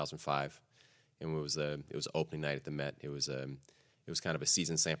of 2005, and it was opening night at the Met. It was kind of a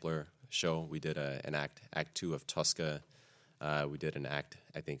season sampler show. We did an act 2 of Tosca. We did an act.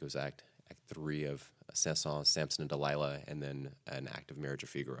 I think it was act 3 of Saint-Saëns, Samson and Delilah, and then an act of Marriage of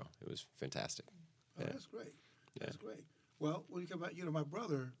Figaro. It was fantastic. Oh, that's great. That's great. Well, when you come back, my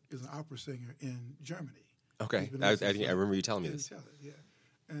brother is an opera singer in Germany. Okay, I remember you telling me this. Yeah,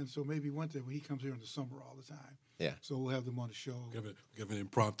 and so maybe one day when he comes here in the summer all the time. Yeah. So we'll have them on the show. Give an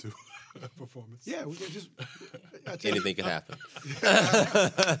impromptu performance. Yeah, we can just anything could happen.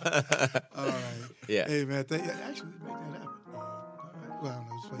 All right. Yeah. Hey man, actually we make that happen. All right. Well, I don't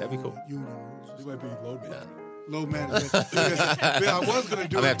know. It's like That'd be cool. Union rules. You might be load man. Low management. I was going to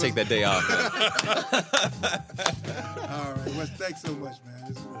do I'm it. going to have to take that day off. All right. Well, thanks so much, man.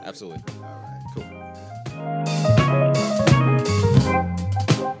 This is great. Absolutely. All right. Cool.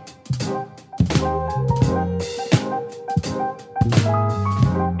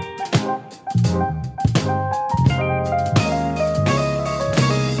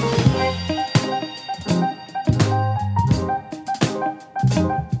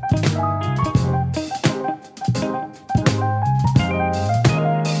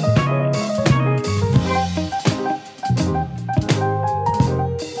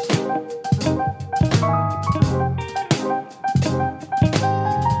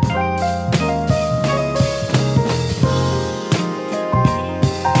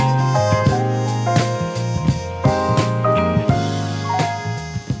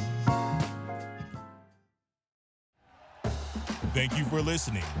 Thank you for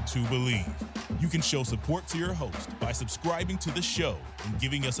listening to Believe. You can show support to your host by subscribing to the show and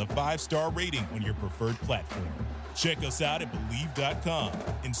giving us a 5-star rating on your preferred platform. Check us out at Believe.com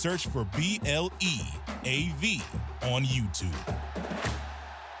and search for BLEAV on YouTube.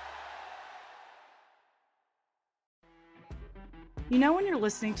 You know when you're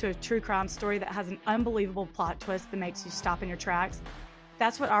listening to a true crime story that has an unbelievable plot twist that makes you stop in your tracks?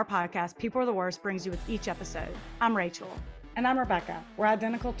 That's what our podcast, People Are the Worst, brings you with each episode. I'm Rachel. And I'm Rebecca. We're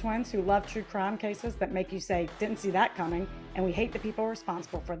identical twins who love true crime cases that make you say, didn't see that coming, and we hate the people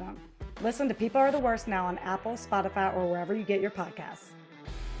responsible for them. Listen to People Are the Worst now on Apple, Spotify, or wherever you get your podcasts.